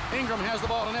CI. Ingram has the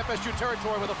ball in FSU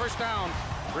territory with a first down.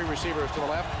 3 receivers to the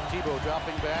left. Tebow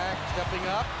dropping back, stepping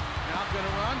up. Now going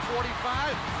to run,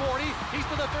 45, 40. He's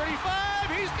to the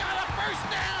 35. He's got a first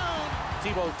down.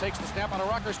 Tebow takes the snap on a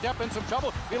rocker step, in some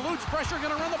trouble. Eludes pressure,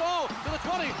 going to run the ball to the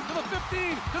 20, to the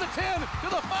 15, to the 10, to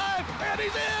the 5, and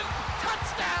he's in.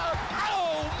 Touchdown.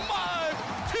 Oh, my.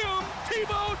 Tim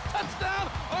Tebow touchdown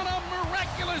on a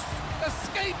miraculous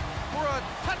escape for a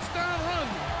touchdown run.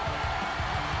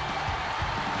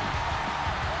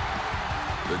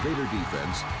 The Gator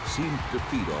defense seemed to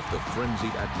feed off the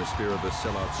frenzied atmosphere of the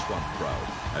sellout swamp crowd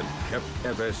and kept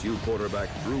FSU quarterback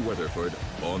Drew Weatherford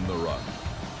on the run.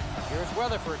 Here's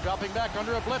Weatherford dropping back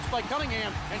under a blitz by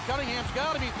Cunningham, and Cunningham's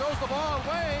got him. He throws the ball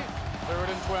away.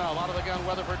 3rd and 12. Out of the gun,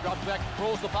 Weatherford drops back,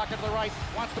 rolls the pocket to the right,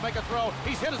 wants to make a throw.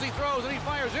 He's hit as he throws, and he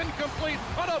fires incomplete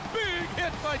on a big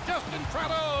hit by Justin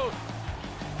Trotto.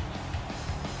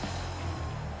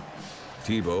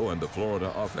 Tebow and the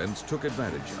Florida offense took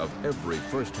advantage of every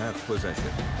first-half possession.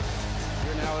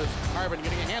 Here now is Harbin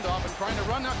getting a handoff and trying to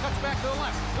run. Now cuts back to the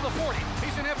left, to the 40.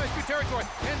 He's in FSU territory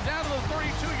and down to the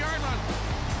 32-yard line.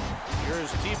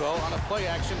 Here's Tebow on a play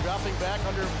action, dropping back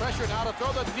under pressure now to throw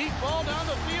the deep ball down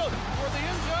the field for the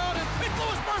end zone. And Big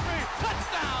Louis Murphy,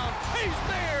 touchdown! He's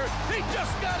there! He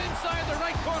just got inside the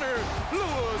right corner.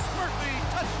 Louis Murphy,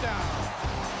 touchdown!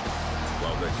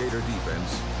 While the Gator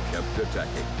defense kept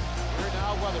attacking. Here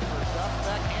now Weatherford drops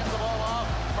back, hands the ball off.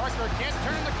 Parker can't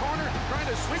turn the corner, trying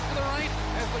to sweep to the right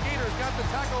as the Gators got the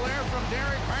tackle there from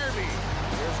Derek Harvey.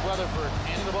 Here's Weatherford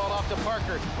handing the ball off to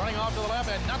Parker, running off to the left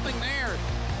and nothing there.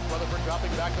 Weatherford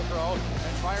dropping back to throw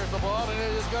and fires the ball, and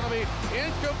it is going to be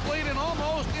incomplete and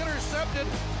almost intercepted.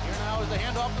 Here now is the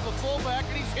handoff to the fullback,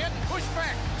 and he's hit and pushed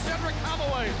back. Cedric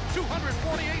Holloway,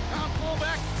 248-pound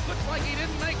fullback, looks like he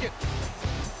didn't make it.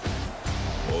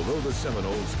 Although the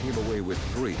Seminoles came away with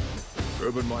 3,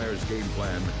 Urban Meyer's game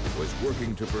plan was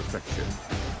working to perfection.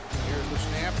 Here's the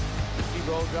snap.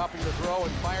 Tebow dropping the throw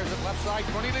and fires it left side.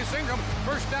 Cornelius Ingram,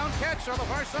 first down catch on the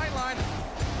far sideline.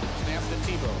 Snap to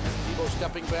Tebow. Tebow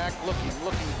stepping back, looking,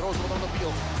 throws it on the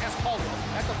field. Has Caldwell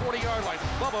at the 40-yard line.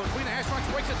 Bubba between the hash marks,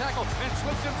 breaks the tackle, and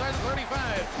slips inside the 35.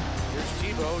 Here's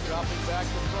Tebow dropping back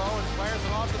to throw and fires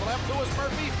it off to the left. Louis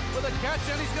Murphy with a catch,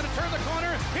 and he's going to turn the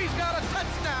corner. He's got a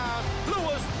touchdown.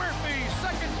 Louis Murphy,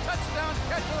 second touchdown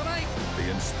catch of the night.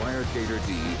 The inspired Gator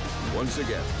D once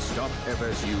again stopped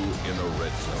FSU in the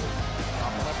red zone.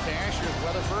 Off the left hash, here's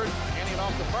Weatherford, handing it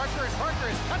off to Parker, and Parker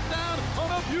is cut down on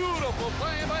a beautiful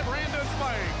play by Brandon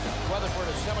Spikes. Weatherford,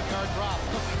 a 7-yard drop,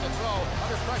 looking to throw,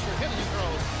 under pressure, hitting his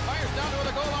throws, fires down to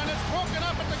the goal line, it's broken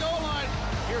up at the goal line.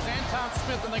 Here's Anton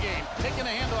Smith in the game, taking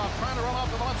a handoff, trying to run off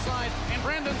to the left side, and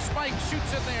Brandon Spikes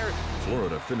shoots it there.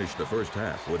 Florida finished the first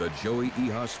half with a Joey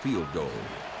Ehas field goal,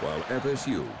 while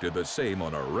FSU did the same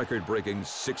on a record-breaking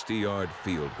 60-yard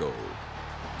field goal.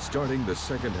 Starting the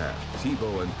second half,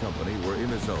 Tebow and company were in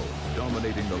a zone,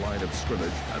 dominating the line of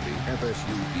scrimmage and the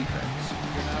FSU defense.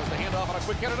 Here now is the handoff on a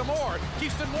quick hitter to Moore.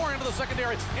 Keystone Moore into the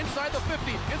secondary, inside the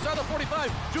 50, inside the 45,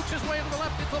 jukes his way into the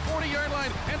left, into the 40-yard line,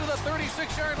 into the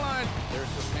 36-yard line. There's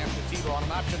the snap to Tebow on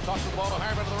an option, tosses the ball to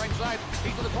Harbin to the right side.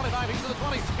 He's to the 25, he's to the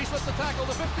 20, he slips the tackle,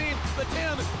 the 15, the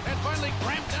 10, and finally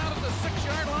cramped down at the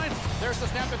 6-yard line. There's the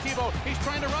snap to Tebow. He's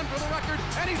trying to run for the record,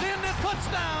 and he's in the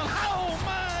touchdown. Oh,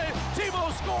 my!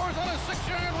 Tebow scores on a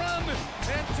 6-yard run,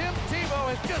 and Tim Tebow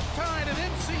has just tied an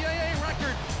NCAA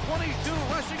record, 22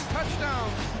 rushing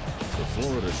touchdowns. The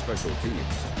Florida special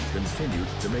teams continued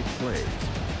to make plays,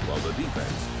 while the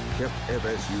defense kept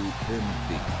FSU in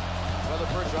deep.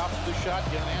 Weatherford drops the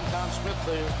shotgun. Anton Smith,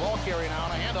 the ball carrier now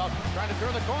on a handoff, trying to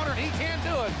turn the corner, and he can't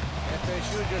do it.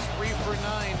 FSU just 3 for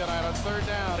 9 tonight on 3rd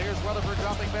down. Here's Weatherford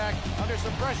dropping back under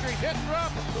some pressure. He's hit and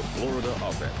dropped. The Florida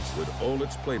offense, with all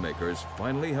its playmakers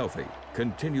finally healthy,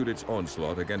 continued its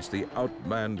onslaught against the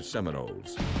outmanned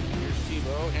Seminoles. Here's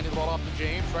Tebow, handing the ball off to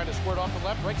James, trying to squirt off the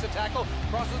left, breaks the tackle,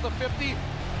 crosses the 50.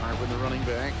 Harbin, the running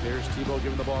back. There's Tebow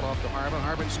giving the ball off to Harbin.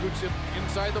 Harbin scoots it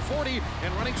inside the 40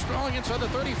 and running strong inside the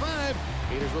 35.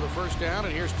 Gators with a first down,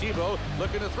 and here's Tebow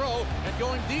looking to throw and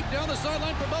going deep down the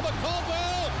sideline for Bubba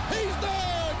Caldwell. He's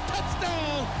there!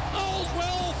 Touchdown! All's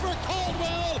well for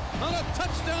Caldwell on a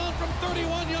touchdown from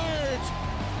 31 yards.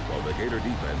 While the Gator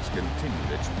defense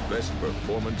continued its best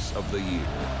performance of the year.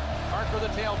 Parker, the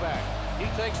tailback. He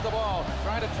takes the ball,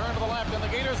 trying to turn to the left, and the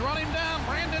Gators run him down.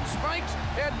 Brandon Spikes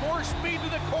had more speed to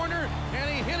the corner, and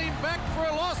he hit him back for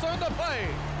a loss on the play.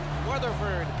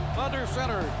 Weatherford, under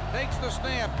center, takes the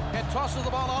snap and tosses the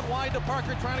ball out wide to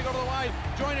Parker, trying to go to the wide.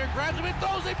 Joyner grabs him and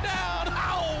throws him down.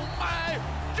 Oh my!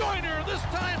 Joyner this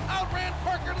time outran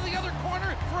Parker to the other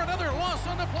corner for another loss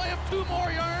on the play of 2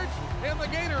 more yards. And the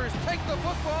Gators take the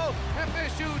football.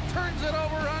 FSU turns it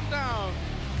over on down.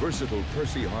 Versatile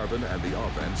Percy Harvin and the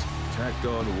offense tacked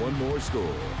on one more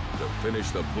score to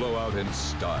finish the blowout in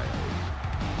style.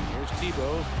 Here's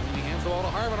Tebow, and he hands the ball to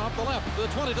Harvin off the left, to the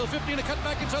 20, to the 15, a cut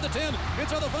back inside the 10,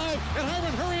 inside the 5, and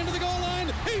Harvin hurry into the goal line.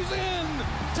 He's in!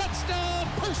 Touchdown,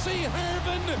 Percy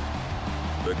Harvin!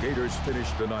 The Gators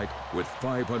finished the night with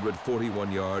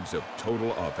 541 yards of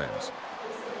total offense.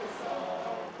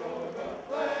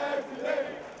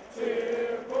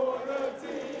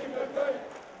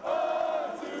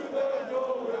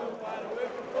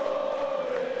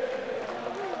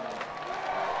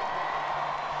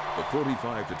 The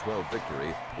 45-12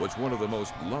 victory was one of the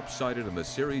most lopsided in the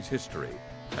series history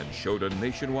and showed a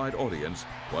nationwide audience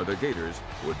why the Gators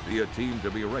would be a team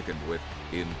to be reckoned with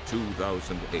in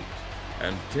 2008.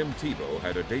 And Tim Tebow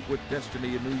had a date with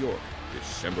destiny in New York,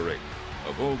 December 8th.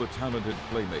 Of all the talented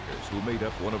playmakers who made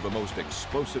up one of the most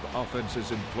explosive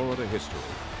offenses in Florida history,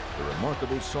 the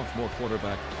remarkable sophomore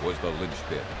quarterback was the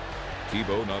linchpin.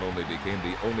 Tebow not only became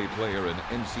the only player in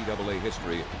NCAA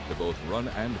history to both run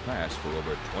and pass for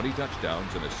over 20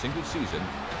 touchdowns in a single season,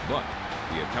 but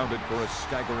he accounted for a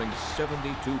staggering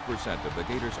 72% of the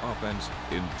Gators' offense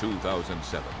in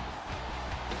 2007.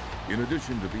 In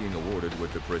addition to being awarded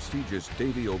with the prestigious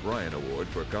Davey O'Brien Award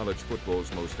for college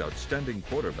football's most outstanding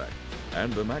quarterback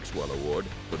and the Maxwell Award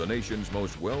for the nation's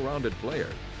most well-rounded player,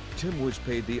 Tim was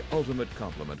paid the ultimate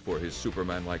compliment for his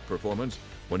Superman-like performance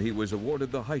when he was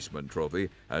awarded the Heisman Trophy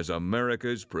as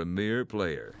America's premier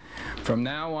player. From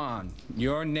now on,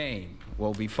 your name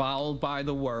will be followed by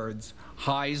the words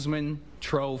Heisman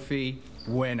Trophy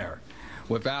winner.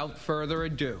 Without further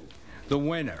ado, the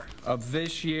winner of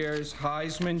this year's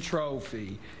Heisman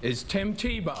Trophy is Tim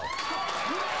Tebow,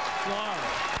 Florida.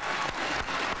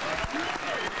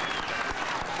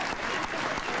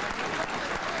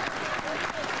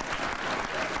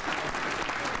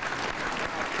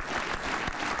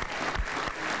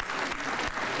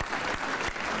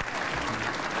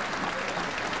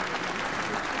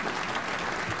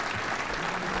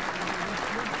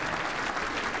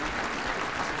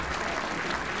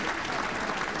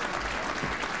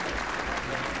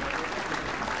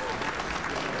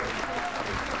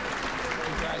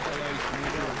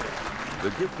 The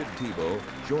gifted Tebow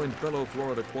joined fellow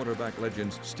Florida quarterback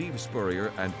legends Steve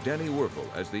Spurrier and Danny Werfel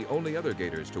as the only other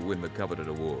Gators to win the coveted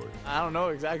award. I don't know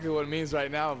exactly what it means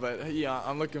right now, but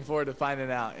I'm looking forward to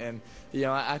finding out. And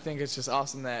I think it's just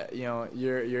awesome that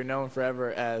you're known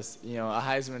forever as a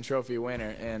Heisman Trophy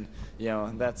winner, and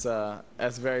that's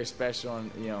very special,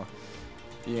 and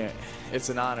it's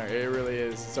an honor. It really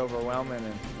is. It's overwhelming,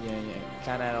 and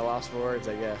kind of at a loss for words,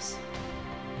 I guess.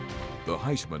 The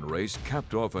Heisman race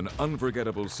capped off an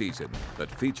unforgettable season that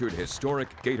featured historic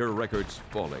Gator records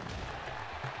falling.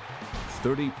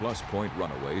 30-plus point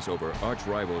runaways over arch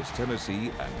rivals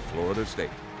Tennessee and Florida State.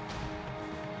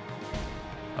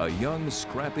 A young,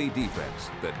 scrappy defense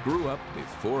that grew up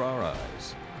before our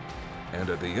eyes. And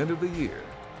at the end of the year,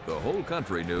 the whole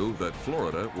country knew that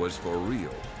Florida was for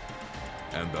real.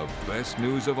 And the best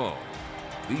news of all,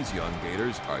 these young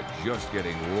Gators are just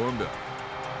getting warmed up.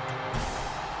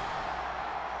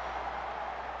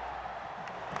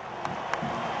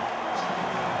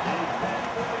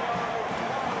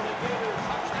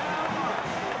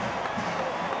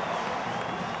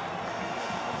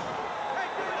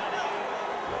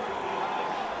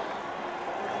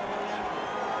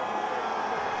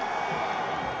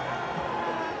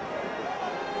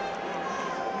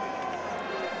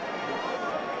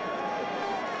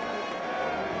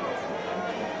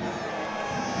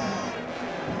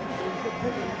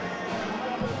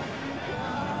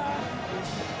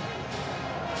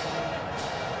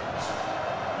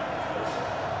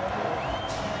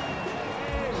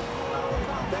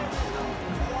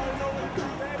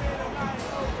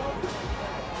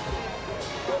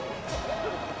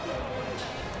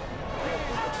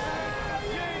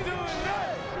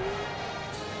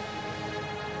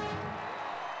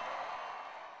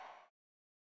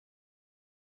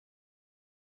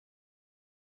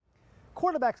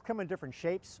 Quarterbacks come in different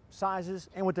shapes, sizes,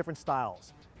 and with different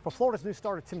styles. For Florida's new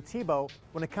starter, Tim Tebow,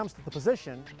 when it comes to the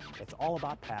position, it's all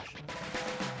about passion.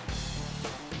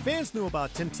 Fans knew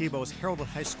about Tim Tebow's heralded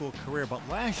high school career, but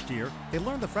last year, they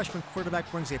learned the freshman quarterback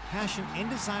brings a passion and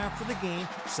desire for the game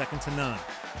second to none.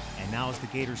 And now as the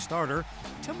Gators starter,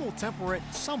 Tim will temper it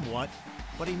somewhat,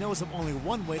 but he knows of only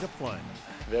one way to play.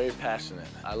 Very passionate.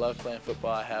 I love playing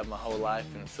football. I have my whole life,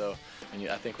 and so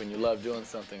I think when you love doing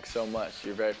something so much,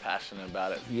 you're very passionate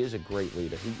about it. He is a great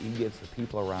leader. He gets the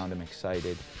people around him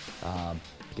excited.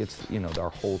 Gets, our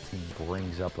whole team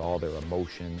brings up all their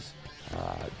emotions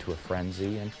to a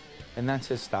frenzy, and that's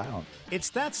his style. It's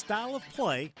that style of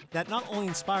play that not only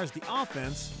inspires the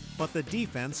offense, but the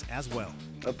defense as well.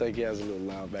 I think he has a little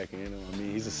linebacker in him. I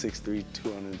mean, he's a 6'3",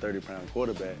 230-pound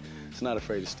quarterback. He's not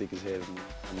afraid to stick his head in.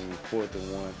 I mean, 4th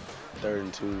and 1, 3rd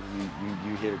and 2,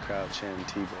 you hear the crowd chanting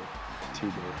Tebow.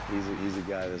 He's a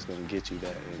guy that's going to get you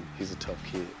that, and he's a tough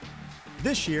kid.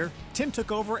 This year, Tim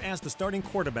took over as the starting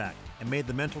quarterback and made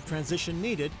the mental transition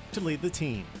needed to lead the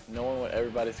team. Knowing what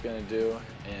everybody's going to do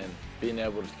and being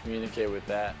able to communicate with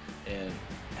that and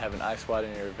having ice water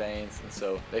in your veins, and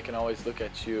so they can always look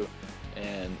at you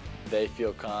and they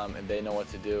feel calm and they know what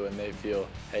to do and they feel,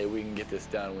 hey, we can get this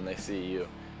done when they see you.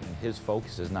 And his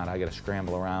focus is not, I got to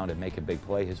scramble around and make a big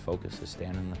play. His focus is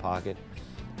standing in the pocket,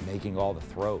 making all the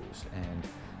throws,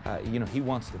 and he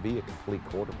wants to be a complete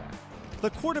quarterback. The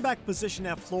quarterback position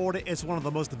at Florida is one of the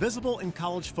most visible in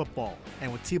college football,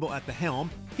 and with Tebow at the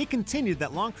helm, he continued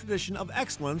that long tradition of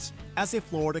excellence as a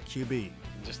Florida QB.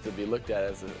 Just to be looked at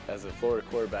as a Florida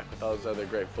quarterback with all those other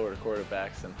great Florida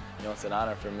quarterbacks, and it's an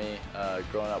honor for me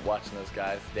growing up watching those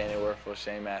guys, Danny Werfel,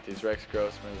 Shane Matthews, Rex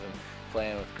Grossman, and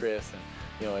playing with Chris, and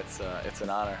it's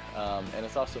an honor, and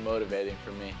it's also motivating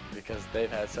for me because they've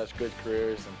had such good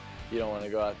careers, and you don't want to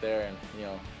go out there and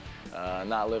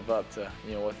not live up to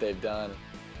what they've done.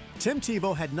 Tim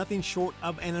Tebow had nothing short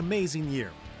of an amazing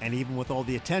year, and even with all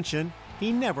the attention,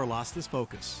 he never lost his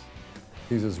focus.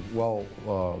 He's as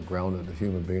well-grounded a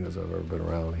human being as I've ever been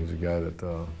around. He's a guy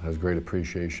that has great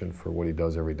appreciation for what he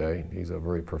does every day. He's a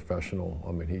very professional.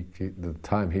 I mean, the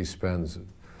time he spends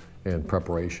in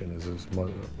preparation is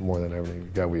more than every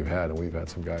guy we've had, and we've had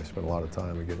some guys spend a lot of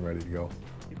time in getting ready to go.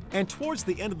 And towards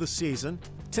the end of the season,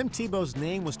 Tim Tebow's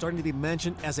name was starting to be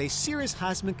mentioned as a serious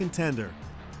Heisman contender.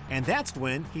 And that's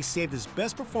when he saved his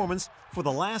best performance for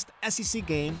the last SEC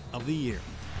game of the year.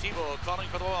 Tebow calling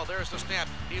for the ball. There's the snap.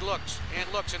 He looks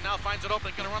and now finds an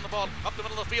opening. Going to run the ball up the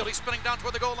middle of the field. He's spinning down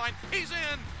toward the goal line. He's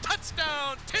in.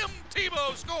 Touchdown. Tim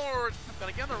Tebow scores. And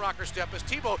again the rocker step as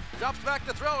Tebow drops back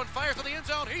to throw and fires to the end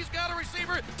zone. He's got a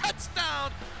receiver.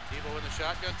 Touchdown. Tebow in the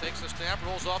shotgun, takes the snap,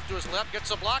 rolls off to his left, gets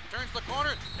a block, turns the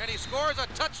corner, and he scores a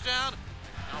touchdown.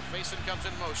 Now Faison comes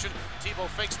in motion. Tebow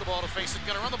fakes the ball to Faison.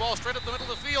 Going to run the ball straight up the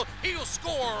middle of the field. He'll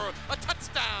score a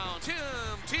touchdown. Tim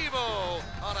Tebow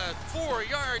on a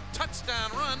 4-yard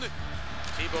touchdown run.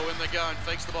 Tebow in the gun,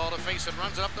 fakes the ball to Faison,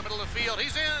 runs it up the middle of the field.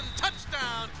 He's in.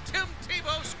 Touchdown. Tim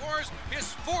Tebow scores his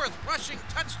 4th rushing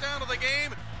touchdown of the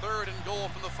game. 3rd and goal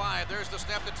from the 5. There's the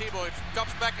snap to Tebow. He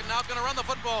jumps back and now going to run the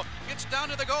football. Gets down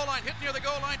to the goal line, hit near the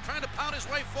goal line, trying to pound his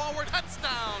way forward.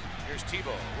 Touchdown. Here's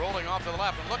Tebow rolling off to the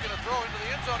left and looking to throw into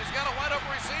the end zone. He's got a wide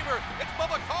open receiver. It's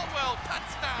Bubba Caldwell.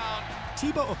 Touchdown.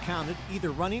 Tebow accounted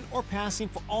either running or passing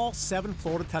for all 7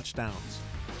 Florida touchdowns,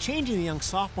 changing the young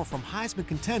sophomore from Heisman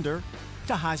contender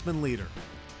to Heisman leader.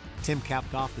 Tim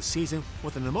capped off the season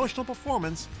with an emotional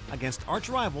performance against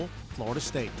arch-rival Florida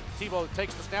State. Tebow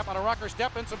takes the snap on a rocker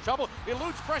step, in some trouble,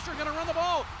 eludes pressure, going to run the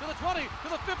ball to the 20, to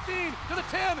the 15, to the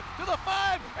 10, to the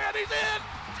 5, and he's in!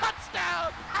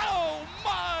 Touchdown! Oh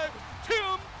my!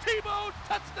 Tim Tebow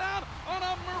touchdown on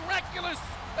a miraculous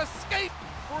escape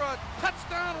for a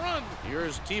touchdown run.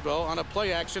 Here's Tebow on a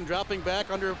play action, dropping back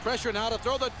under pressure now to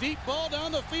throw the deep ball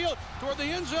down the field toward the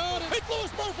end zone. It's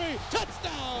Louis Murphy,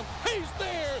 touchdown! He's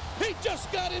there! He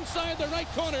just got inside the right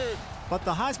corner. But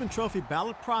the Heisman Trophy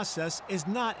ballot process is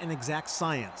not an exact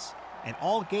science, and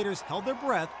all Gators held their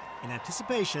breath in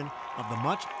anticipation of the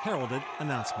much-heralded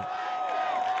announcement.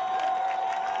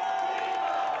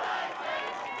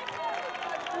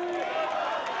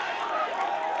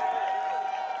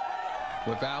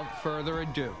 Without further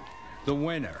ado, the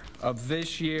winner of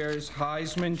this year's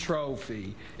Heisman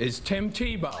Trophy is Tim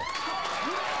Tebow,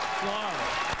 Florida.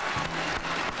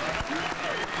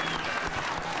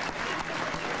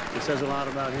 It says a lot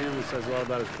about him. It says a lot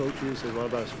about his coaching. It says a lot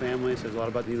about his family. It says a lot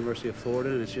about the University of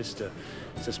Florida. And it's just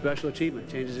it's a special achievement.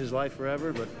 It changes his life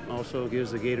forever, but also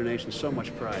gives the Gator Nation so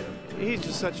much pride. He's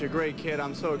just such a great kid.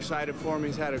 I'm so excited for him.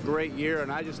 He's had a great year,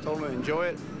 and I just told him to enjoy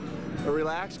it,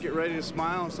 relax, get ready to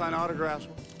smile, and sign autographs.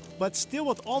 But still,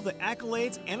 with all the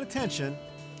accolades and attention,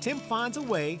 Tim finds a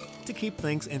way to keep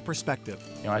things in perspective.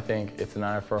 I think it's an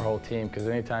honor for our whole team because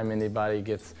anytime anybody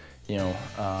gets,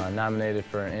 nominated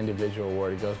for an individual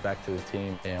award, it goes back to the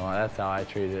team. That's how I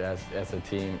treat it as a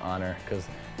team honor, because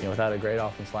without a great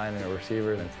offensive line and a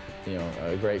receiver, and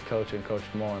a great coach and Coach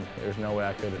Mullen, there's no way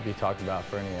I could be talked about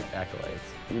for any accolades.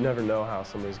 You never know how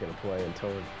somebody's going to play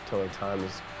until their time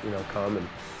has come and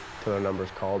until their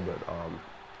number's called. But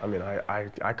I mean,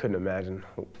 I couldn't imagine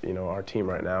our team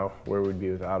right now where we'd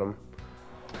be without him.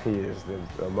 He is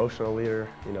the emotional leader,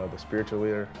 the spiritual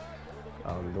leader.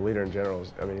 The leader in general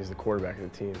is, he's the quarterback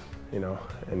of the team,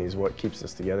 and he's what keeps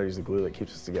us together. He's the glue that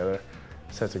keeps us together.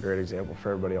 Sets a great example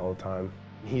for everybody all the time.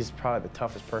 He's probably the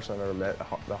toughest person I've ever met,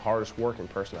 the hardest working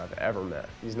person I've ever met.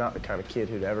 He's not the kind of kid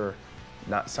who'd ever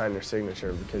not sign their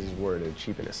signature because he's worried it'd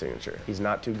cheapen his signature. He's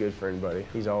not too good for anybody.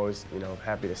 He's always,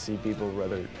 happy to see people,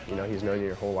 whether, he's known you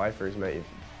your whole life or he's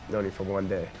known you for one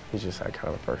day. He's just that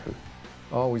kind of person.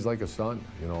 Oh, he's like a son,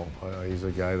 he's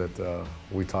a guy that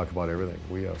we talk about everything.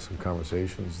 We have some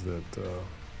conversations that,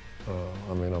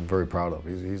 I'm very proud of.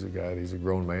 He's a guy, he's a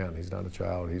grown man. He's not a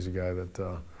child. He's a guy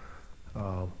that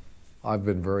I've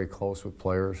been very close with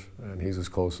players, and he's as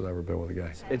close as I've ever been with a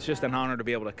guy. It's just an honor to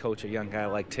be able to coach a young guy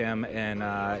like Tim, and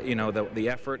the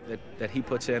effort that he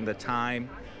puts in, the time,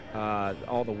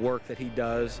 all the work that he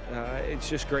does. It's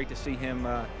just great to see him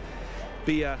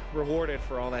be rewarded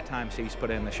for all that time he's put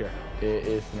in this year.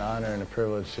 It's an honor and a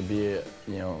privilege to be a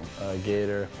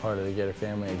Gator, part of the Gator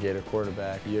family, a Gator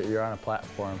quarterback. You're on a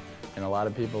platform, and a lot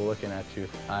of people looking at you.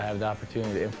 I have the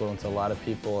opportunity to influence a lot of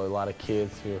people, a lot of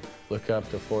kids who look up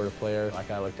to Florida players. Like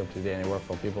I looked up to Danny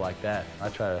Werfel, people like that. I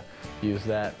try to use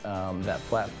that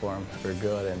platform for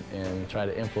good and try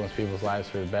to influence people's lives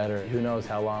for the better. Who knows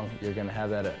how long you're going to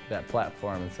have that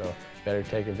platform, and so better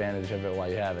take advantage of it while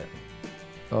you have it.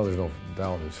 Oh, there's no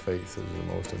doubt his faith is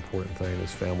the most important thing.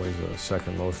 His family's the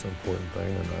second most important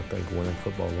thing, and I think winning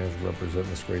football games, representing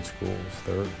this great school is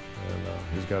third, and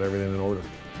he's got everything in order.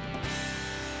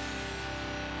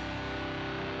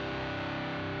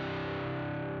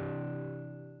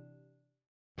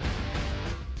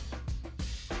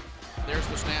 There's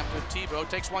the snap to Tebow,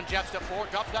 takes one jab step forward,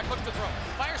 drops back, looks to throw,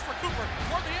 fires for Cooper,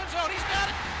 toward the end zone, he's got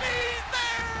it, he's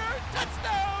there,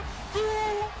 touchdown,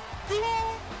 Coop.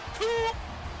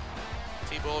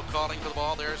 Tebow calling for the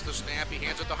ball, there's the snap, he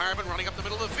hands it to Harmon, running up the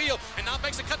middle of the field, and now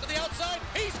makes a cut to the outside,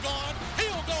 he's gone,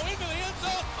 he'll go into the end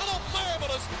zone on a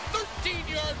marvelous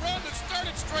 13-yard run that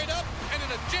started straight up, and in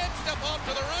a jet step off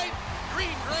to the right,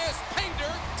 green grass, pay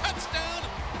dirt, touchdown.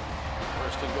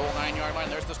 First and goal, 9-yard line.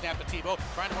 There's the snap to Tebow.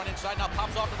 Trying to run inside, now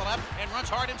pops off to the left and runs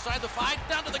hard inside the 5,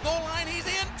 down to the goal line. He's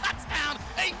in. Touchdown.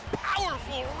 A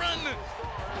powerful run.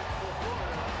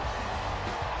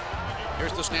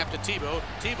 Here's the snap to Tebow.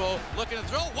 Tebow looking to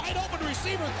throw. Wide open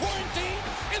receiver. Quarantine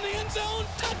in the end zone.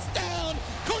 Touchdown.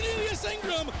 Cornelius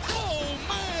Ingram. Oh,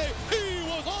 my. He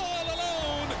was all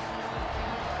alone.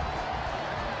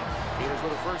 Gators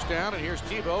with a first down, and here's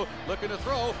Tebow looking to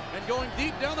throw and going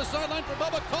deep down the sideline for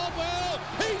Bubba Caldwell.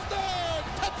 He's there!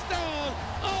 Touchdown!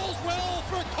 All's well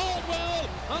for Caldwell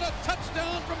on a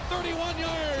touchdown from 31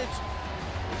 yards.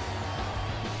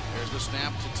 There's the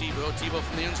snap to Tebow. Tebow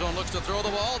from the end zone looks to throw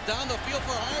the ball down the field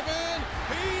for Harmon.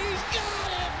 He's got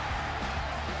it!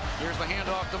 Here's the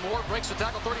handoff to Moore. Breaks the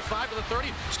tackle 35 to the 30.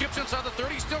 Skips inside the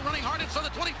 30. Still running hard inside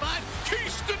the 25.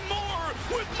 Keyston Moore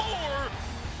with more.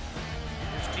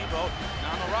 Tebow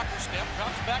down the rocker step,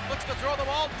 drops back, looks to throw the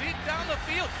ball deep down the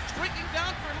field, streaking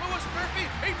down for Lewis Murphy.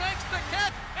 He makes the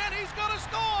catch, and he's going to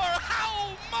score.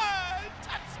 Oh my!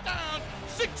 Touchdown!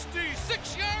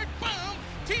 66-yard bomb.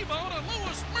 Tebow to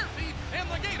Lewis Murphy, and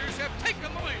the Gators have taken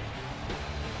the lead.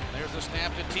 There's the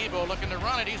snap to Tebow looking to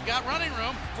run it. He's got running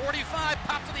room. 45,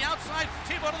 pop to the outside.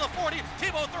 Tebow to the 40.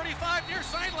 Tebow 35 near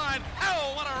sideline.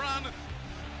 Oh, what a run!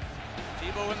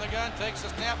 Tebow in the gun, takes the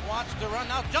snap, wants to run,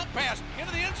 now jump pass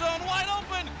into the end zone, wide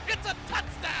open. It's a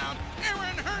touchdown,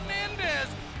 Aaron Hernandez.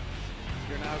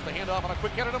 Here now is the handoff on a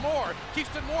quick header to Moore.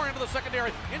 Keyston Moore into the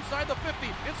secondary, inside the 50,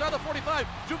 inside the 45,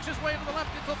 jukes his way to the left,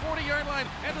 into the 40-yard line,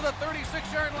 and to the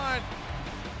 36-yard line.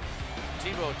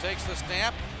 Tebow takes the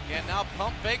snap, and now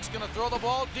pump fakes, gonna throw the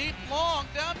ball deep, long,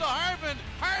 down to Harmon.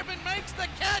 Harmon makes the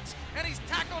catch, and he's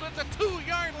tackled at the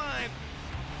 2-yard line.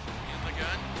 The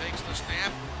gun, takes the snap,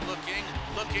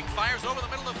 looking, fires over the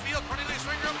middle of the field. Cornelius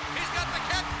Ingram, he's got the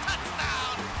catch,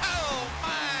 touchdown! Oh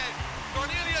my!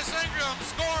 Cornelius Ingram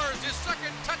scores his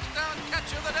second touchdown catch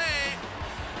of the day.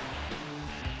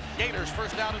 Gators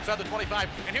first down inside the 25,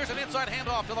 and here's an inside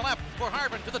handoff to the left for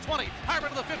Harmon to the 20,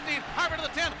 Harmon to the 15, Harmon to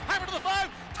the 10, Harmon to the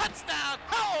 5, touchdown!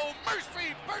 Oh,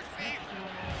 mercy!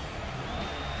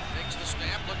 Takes the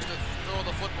snap, looks to throw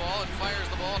the football and fires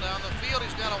the ball down the field.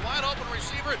 He's got a wide open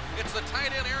receiver. It's the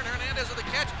tight end Aaron Hernandez of the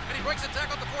catch, and he breaks the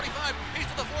tackle at the 45. He's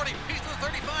to the 40. He's to the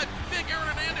 35.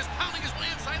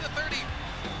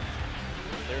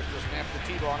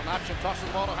 option, tosses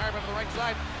the ball to Harvin to the right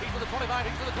side. He's to the 25,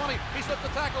 he's to the 20. He slips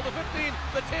the tackle, the 15,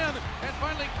 the 10, and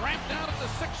finally cramped down at the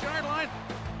 6-yard line.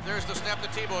 There's the snap to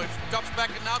Tebow. He jumps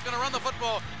back and now going to run the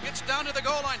football. Gets down to the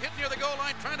goal line, hit near the goal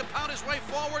line, trying to pound his way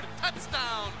forward.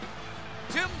 Touchdown,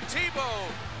 Tim Tebow.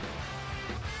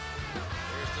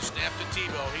 There's the snap to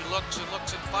Tebow. He looks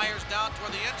and fires down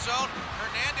toward the end zone.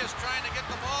 Hernandez trying to get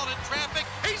the ball in traffic.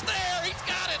 He's there. He's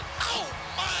got it. Oh,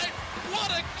 my. What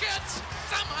a catch.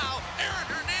 Somehow, Aaron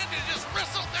Hernandez just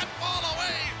wrestled that ball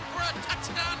away for a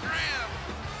touchdown grab.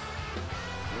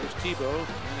 Here's Tebow,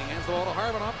 and he hands the ball to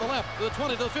Harvin off the left, to the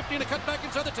 20, to the 15, a cut back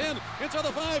inside the 10, inside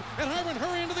the 5, and Harvin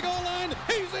hurrying to the goal line.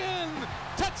 He's in.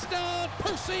 Touchdown,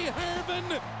 Percy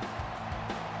Harvin.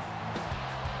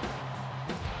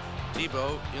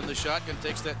 Tebow in the shotgun,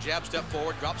 takes that jab step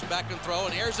forward, drops back and throw,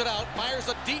 and airs it out, fires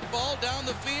a deep ball down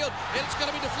the field, and it's going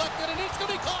to be deflected, and it's going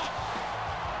to be caught.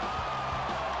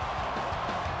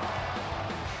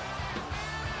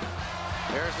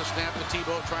 There's the snap to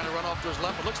Tebow, trying to run off to his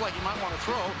left. It looks like he might want to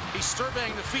throw. He's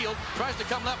surveying the field, tries to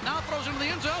come left, now throws into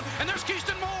the end zone, and there's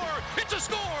Keyston Moore. It's a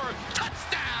score.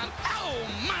 Touchdown. Oh,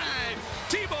 my.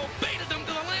 Tebow baited them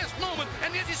to the last moment,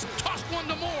 and yet he's tossed one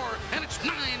to Moore, and it's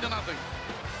 9-0.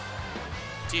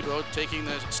 Tebow taking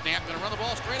the snap, going to run the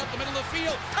ball straight up the middle of the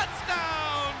field.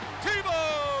 Touchdown!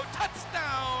 Tebow!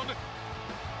 Touchdown!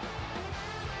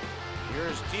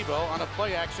 Here's Tebow on a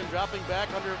play action, dropping back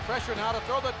under pressure now to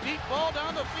throw the deep ball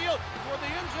down the field toward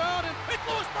the end zone, and it's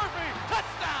Louis Murphy!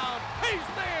 Touchdown! He's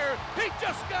there! He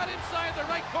just got inside the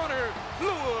right corner.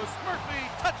 Louis Murphy,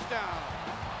 touchdown!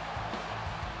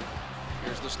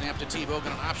 Here's the snap to Tebow,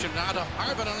 got an option now to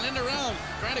Harvin on an end around,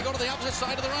 trying to go to the opposite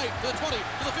side to the right, to the 20,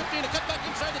 to the 15, a cut back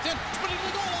inside the 10, sprinting to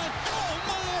the goal line. Oh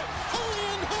my! Hurry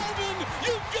in, Harvin!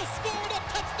 You just scored a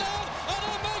touchdown on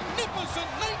a magnificent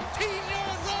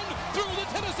 19-yard run through the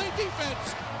Tennessee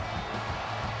defense.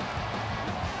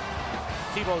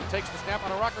 Tebow takes the snap on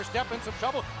a rocker step, in some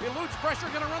trouble, eludes pressure,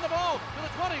 gonna run the ball to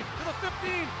the 20, to the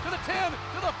 15, to the 10,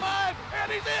 to the 5, and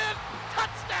he's in!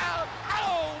 Touchdown!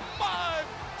 Oh my!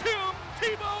 Tim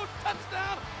Tebow,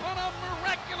 touchdown on a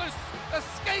miraculous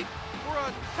escape for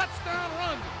a touchdown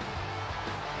run.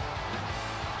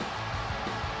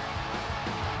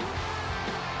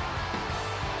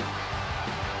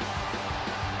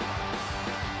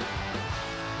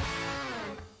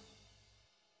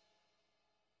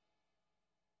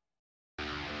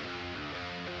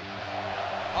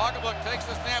 Hoggeblock takes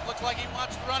the snap, looks like he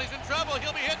wants to run, he's in trouble,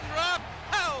 he'll be hit and dropped.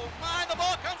 Oh my, the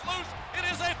ball comes loose, it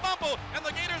is a fumble, and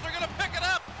the Gators are going to pick it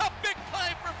up. A big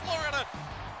play for Florida.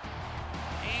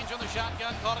 Haynes on the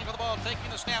shotgun, calling for the ball, taking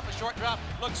the snap, a short drop,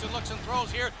 looks and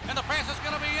throws here, and the pass is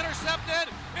going to be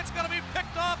intercepted. It's going to be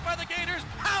picked off by the Gators.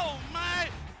 Oh my!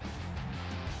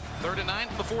 3rd and 9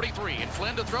 to the 43, and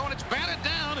Flynn to throw, and it's batted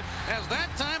down, as that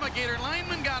time a Gator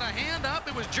lineman got a hand up.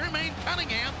 It was Jermaine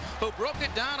Cunningham who broke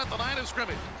it down at the line of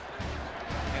scrimmage.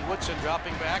 And Woodson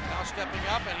dropping back, now stepping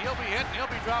up, and he'll be hit, and he'll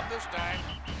be dropped this time.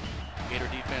 Gator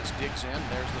defense digs in,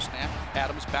 there's the snap.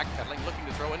 Adams backpedaling, looking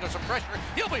to throw into some pressure.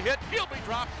 He'll be hit, he'll be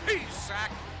dropped, he's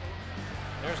sacked.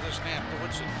 There's the snap to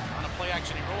Woodson on a play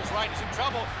action. He rolls right, he's in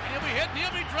trouble, and he'll be hit, and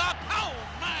he'll be dropped. Oh,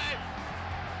 my!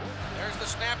 There's the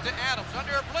snap to Adams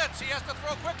under a blitz. He has to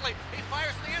throw quickly. He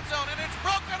fires in the end zone, and it's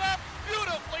broken up.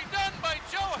 Beautifully done by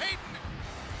Joe Hayden.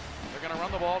 They're going to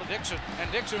run the ball to Dixon, and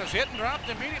Dixon is hit and dropped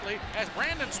immediately as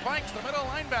Brandon Spikes, the middle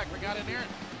linebacker, got in here.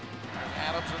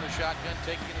 Adams in the shotgun,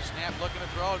 taking the snap, looking to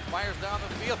throw, and fires down the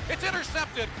field. It's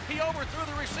intercepted. He overthrew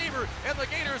the receiver, and the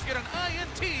Gators get an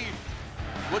INT.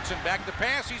 Woodson back to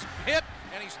pass. He's hit,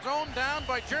 and he's thrown down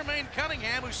by Jermaine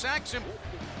Cunningham, who sacks him.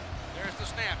 There's the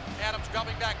snap. Adams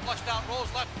dropping back, flushed out,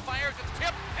 rolls left, fires, it's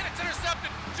tipped, and it's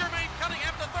intercepted. Jermaine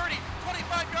Cunningham to the 30,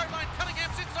 25-yard line.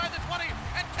 Cunningham's inside the 20,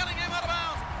 and Cunningham out of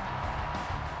bounds.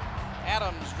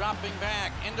 Adams dropping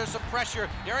back into some pressure.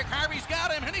 Derek Harvey's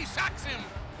got him, and he sacks him.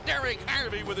 Derek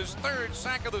Harvey with his 3rd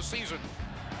sack of the season.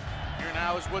 Here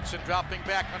now is Woodson dropping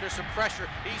back under some pressure.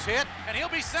 He's hit, and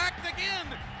he'll be sacked again.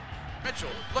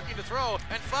 Mitchell looking to throw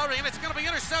and firing, and it's going to be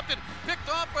intercepted. Picked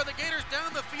off by the Gators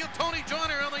down the field. Tony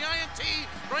Joyner on the INT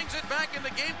brings it back into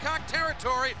Gamecock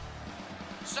territory.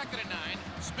 2nd and 9.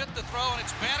 Smith to throw, and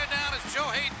it's batted down as Joe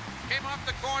Hayden came off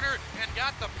the corner and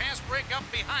got the pass break up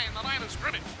behind the line of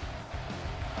scrimmage.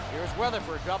 Here's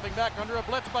Weatherford dropping back under a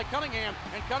blitz by Cunningham,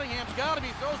 and Cunningham's got him.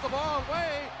 He throws the ball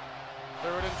away.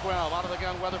 3rd and 12. Out of the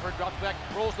gun, Weatherford drops back,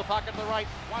 rolls the pocket to the right,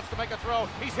 wants to make a throw.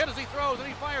 He's hit as he throws, and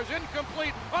he fires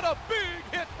incomplete on a big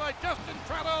hit by Justin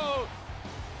Trello.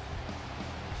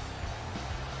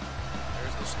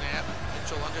 There's the snap.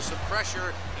 Mitchell under some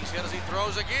pressure. He's hit as he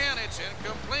throws again. It's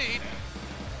incomplete.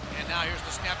 And now here's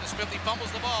the snap to Smith. He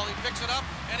fumbles the ball. He picks it up,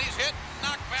 and he's hit,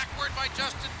 knocked backward by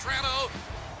Justin Tranto.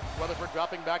 Weatherford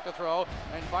dropping back to throw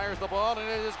and fires the ball, and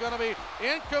it is going to be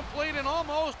incomplete and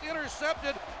almost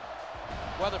intercepted.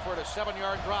 Weatherford, a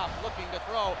 7-yard drop, looking to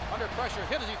throw, under pressure,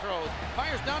 hit as he throws,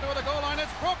 fires down to the goal line,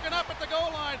 it's broken up at the goal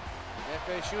line.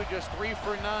 FSU just 3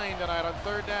 for 9 tonight on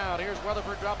 3rd down. Here's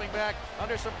Weatherford dropping back,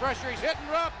 under some pressure, he's hit and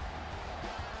dropped.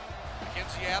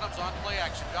 Mackenzie Adams on play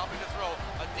action, dropping to throw,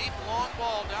 a deep long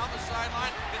ball down the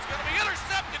sideline, it's going to be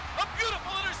intercepted, a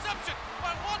beautiful interception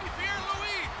by Wadi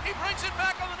Pierre-Louis. He brings it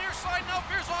back on the near side, now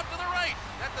veers off to the right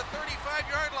at the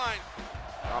 35-yard line.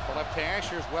 Off the left hash,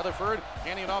 here's Weatherford,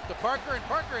 handing it off to Parker, and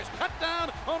Parker is cut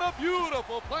down on a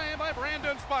beautiful play by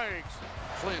Brandon Spikes.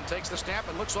 Flynn takes the snap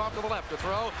and looks off to the left to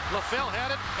throw. LaFell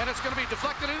had it, and it's going to be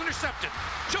deflected and intercepted.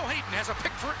 Joe Hayden has a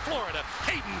pick for Florida.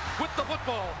 Hayden with the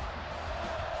football.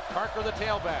 Parker, the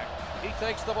tailback. He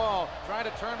takes the ball, trying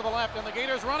to turn to the left, and the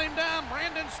Gators run him down.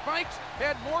 Brandon Spikes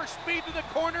had more speed to the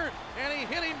corner, and he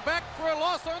hit him back for a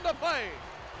loss on the play.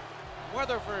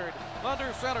 Weatherford,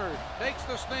 under center, takes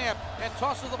the snap and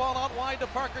tosses the ball out wide to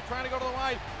Parker, trying to go to the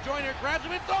wide. Joyner grabs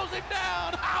him and throws him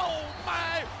down. Oh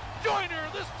my! Joyner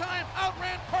this time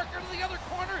outran Parker to the other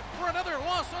corner for another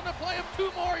loss on the play of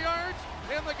 2 more yards.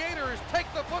 And the Gators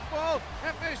take the football.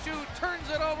 FSU turns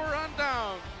it over on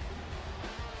down.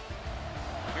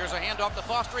 Here's a handoff to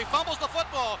Foster. He fumbles the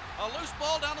football. A loose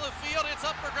ball down to the field. It's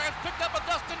up for grabs. Picked up by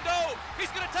Dustin Doe. He's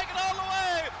going to take it all the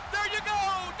way. There you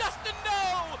go. Dustin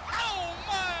Doe. Oh,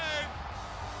 my.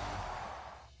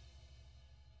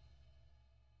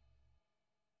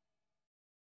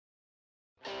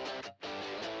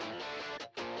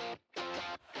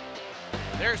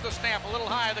 There's the snap. A little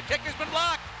high. The kick has been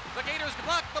blocked. The Gators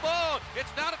block the ball.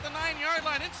 It's down at the 9-yard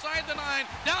line, inside the 9,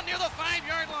 down near the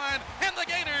 5-yard line, and the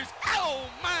Gators, oh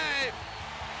my!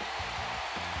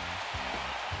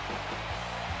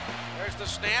 There's the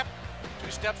snap.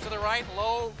 2 steps to the right,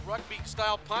 low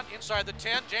rugby-style punt inside the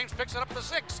 10. James picks it up to the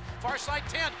 6, far side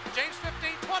 10. James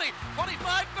 15, 20,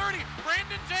 25, 30.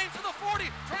 Brandon James to the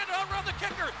 40, trying to outrun the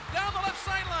kicker down the left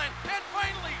sideline, and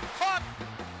finally caught.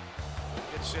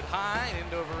 Gets it high,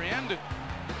 end over end.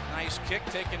 Nice kick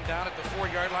taken down at the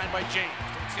 4-yard line by James.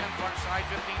 To the 10, far side,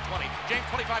 15-20. James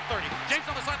 25-30. James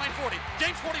on the sideline, 40.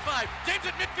 James 45. James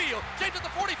at midfield. James at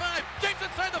the 45. James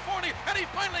inside the 40. And he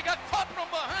finally got caught from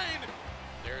behind.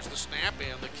 There's the snap,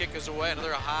 and the kick is away.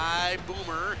 Another high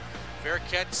boomer. Fair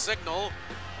catch signal.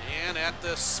 And at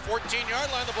the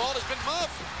 14-yard line, the ball has been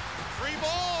muffed. Free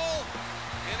ball.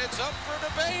 And it's up for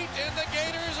debate. And the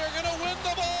Gators are going to win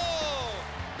the ball.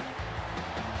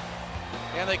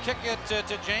 And they kick it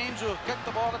to James, who kicked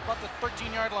the ball at about the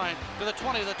 13-yard line, to the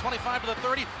 20, to the 25, to the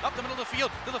 30, up the middle of the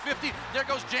field, to the 50. There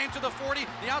goes James to the 40,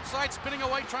 the outside spinning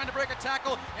away, trying to break a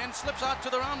tackle, and slips out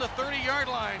to around the 30-yard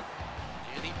line.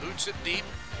 And he boots it deep,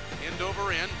 end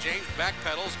over end. James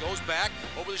backpedals, goes back,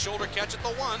 over the shoulder catch at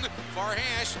the 1, far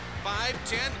hash, 5,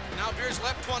 10, now veers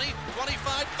left 20,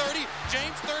 25, 30,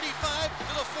 James 35,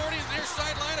 to the 40, the near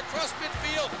sideline across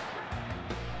midfield.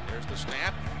 There's the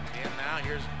snap. And now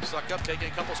here's Suckup taking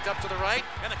a couple steps to the right,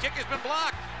 and the kick has been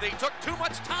blocked. They took too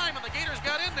much time, and the Gators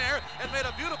got in there and made a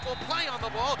beautiful play on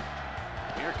the ball.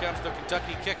 Here comes the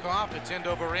Kentucky kickoff. It's end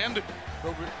over end.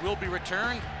 Will be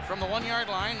returned from the 1-yard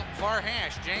line, far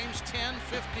hash. James 10,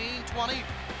 15, 20.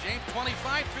 James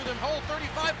 25 through the whole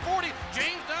 35, 40.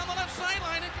 James down the left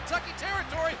sideline in Kentucky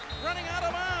territory, running out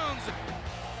of bounds.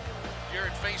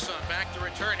 Jared Faison back to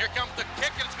return. Here comes the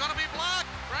kick, and it's going to be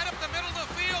blocked right up the middle of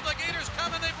the field. The Gators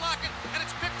come and they block it, and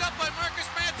it's picked up by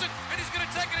Marcus Manson, and he's going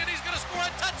to take it, and he's going to score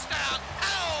a touchdown.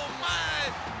 Oh,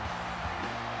 my!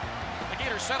 The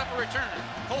Gators set up a return.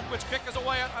 Colquitt's kick is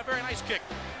away, a very nice kick.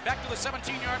 Back to the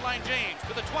 17-yard line, James,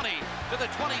 to the 20, to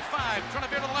the 25, trying to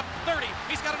veer to the left, 30.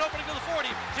 He's got an opening to the 40.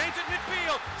 James in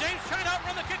midfield. James trying to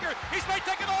outrun the kicker. He's may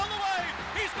take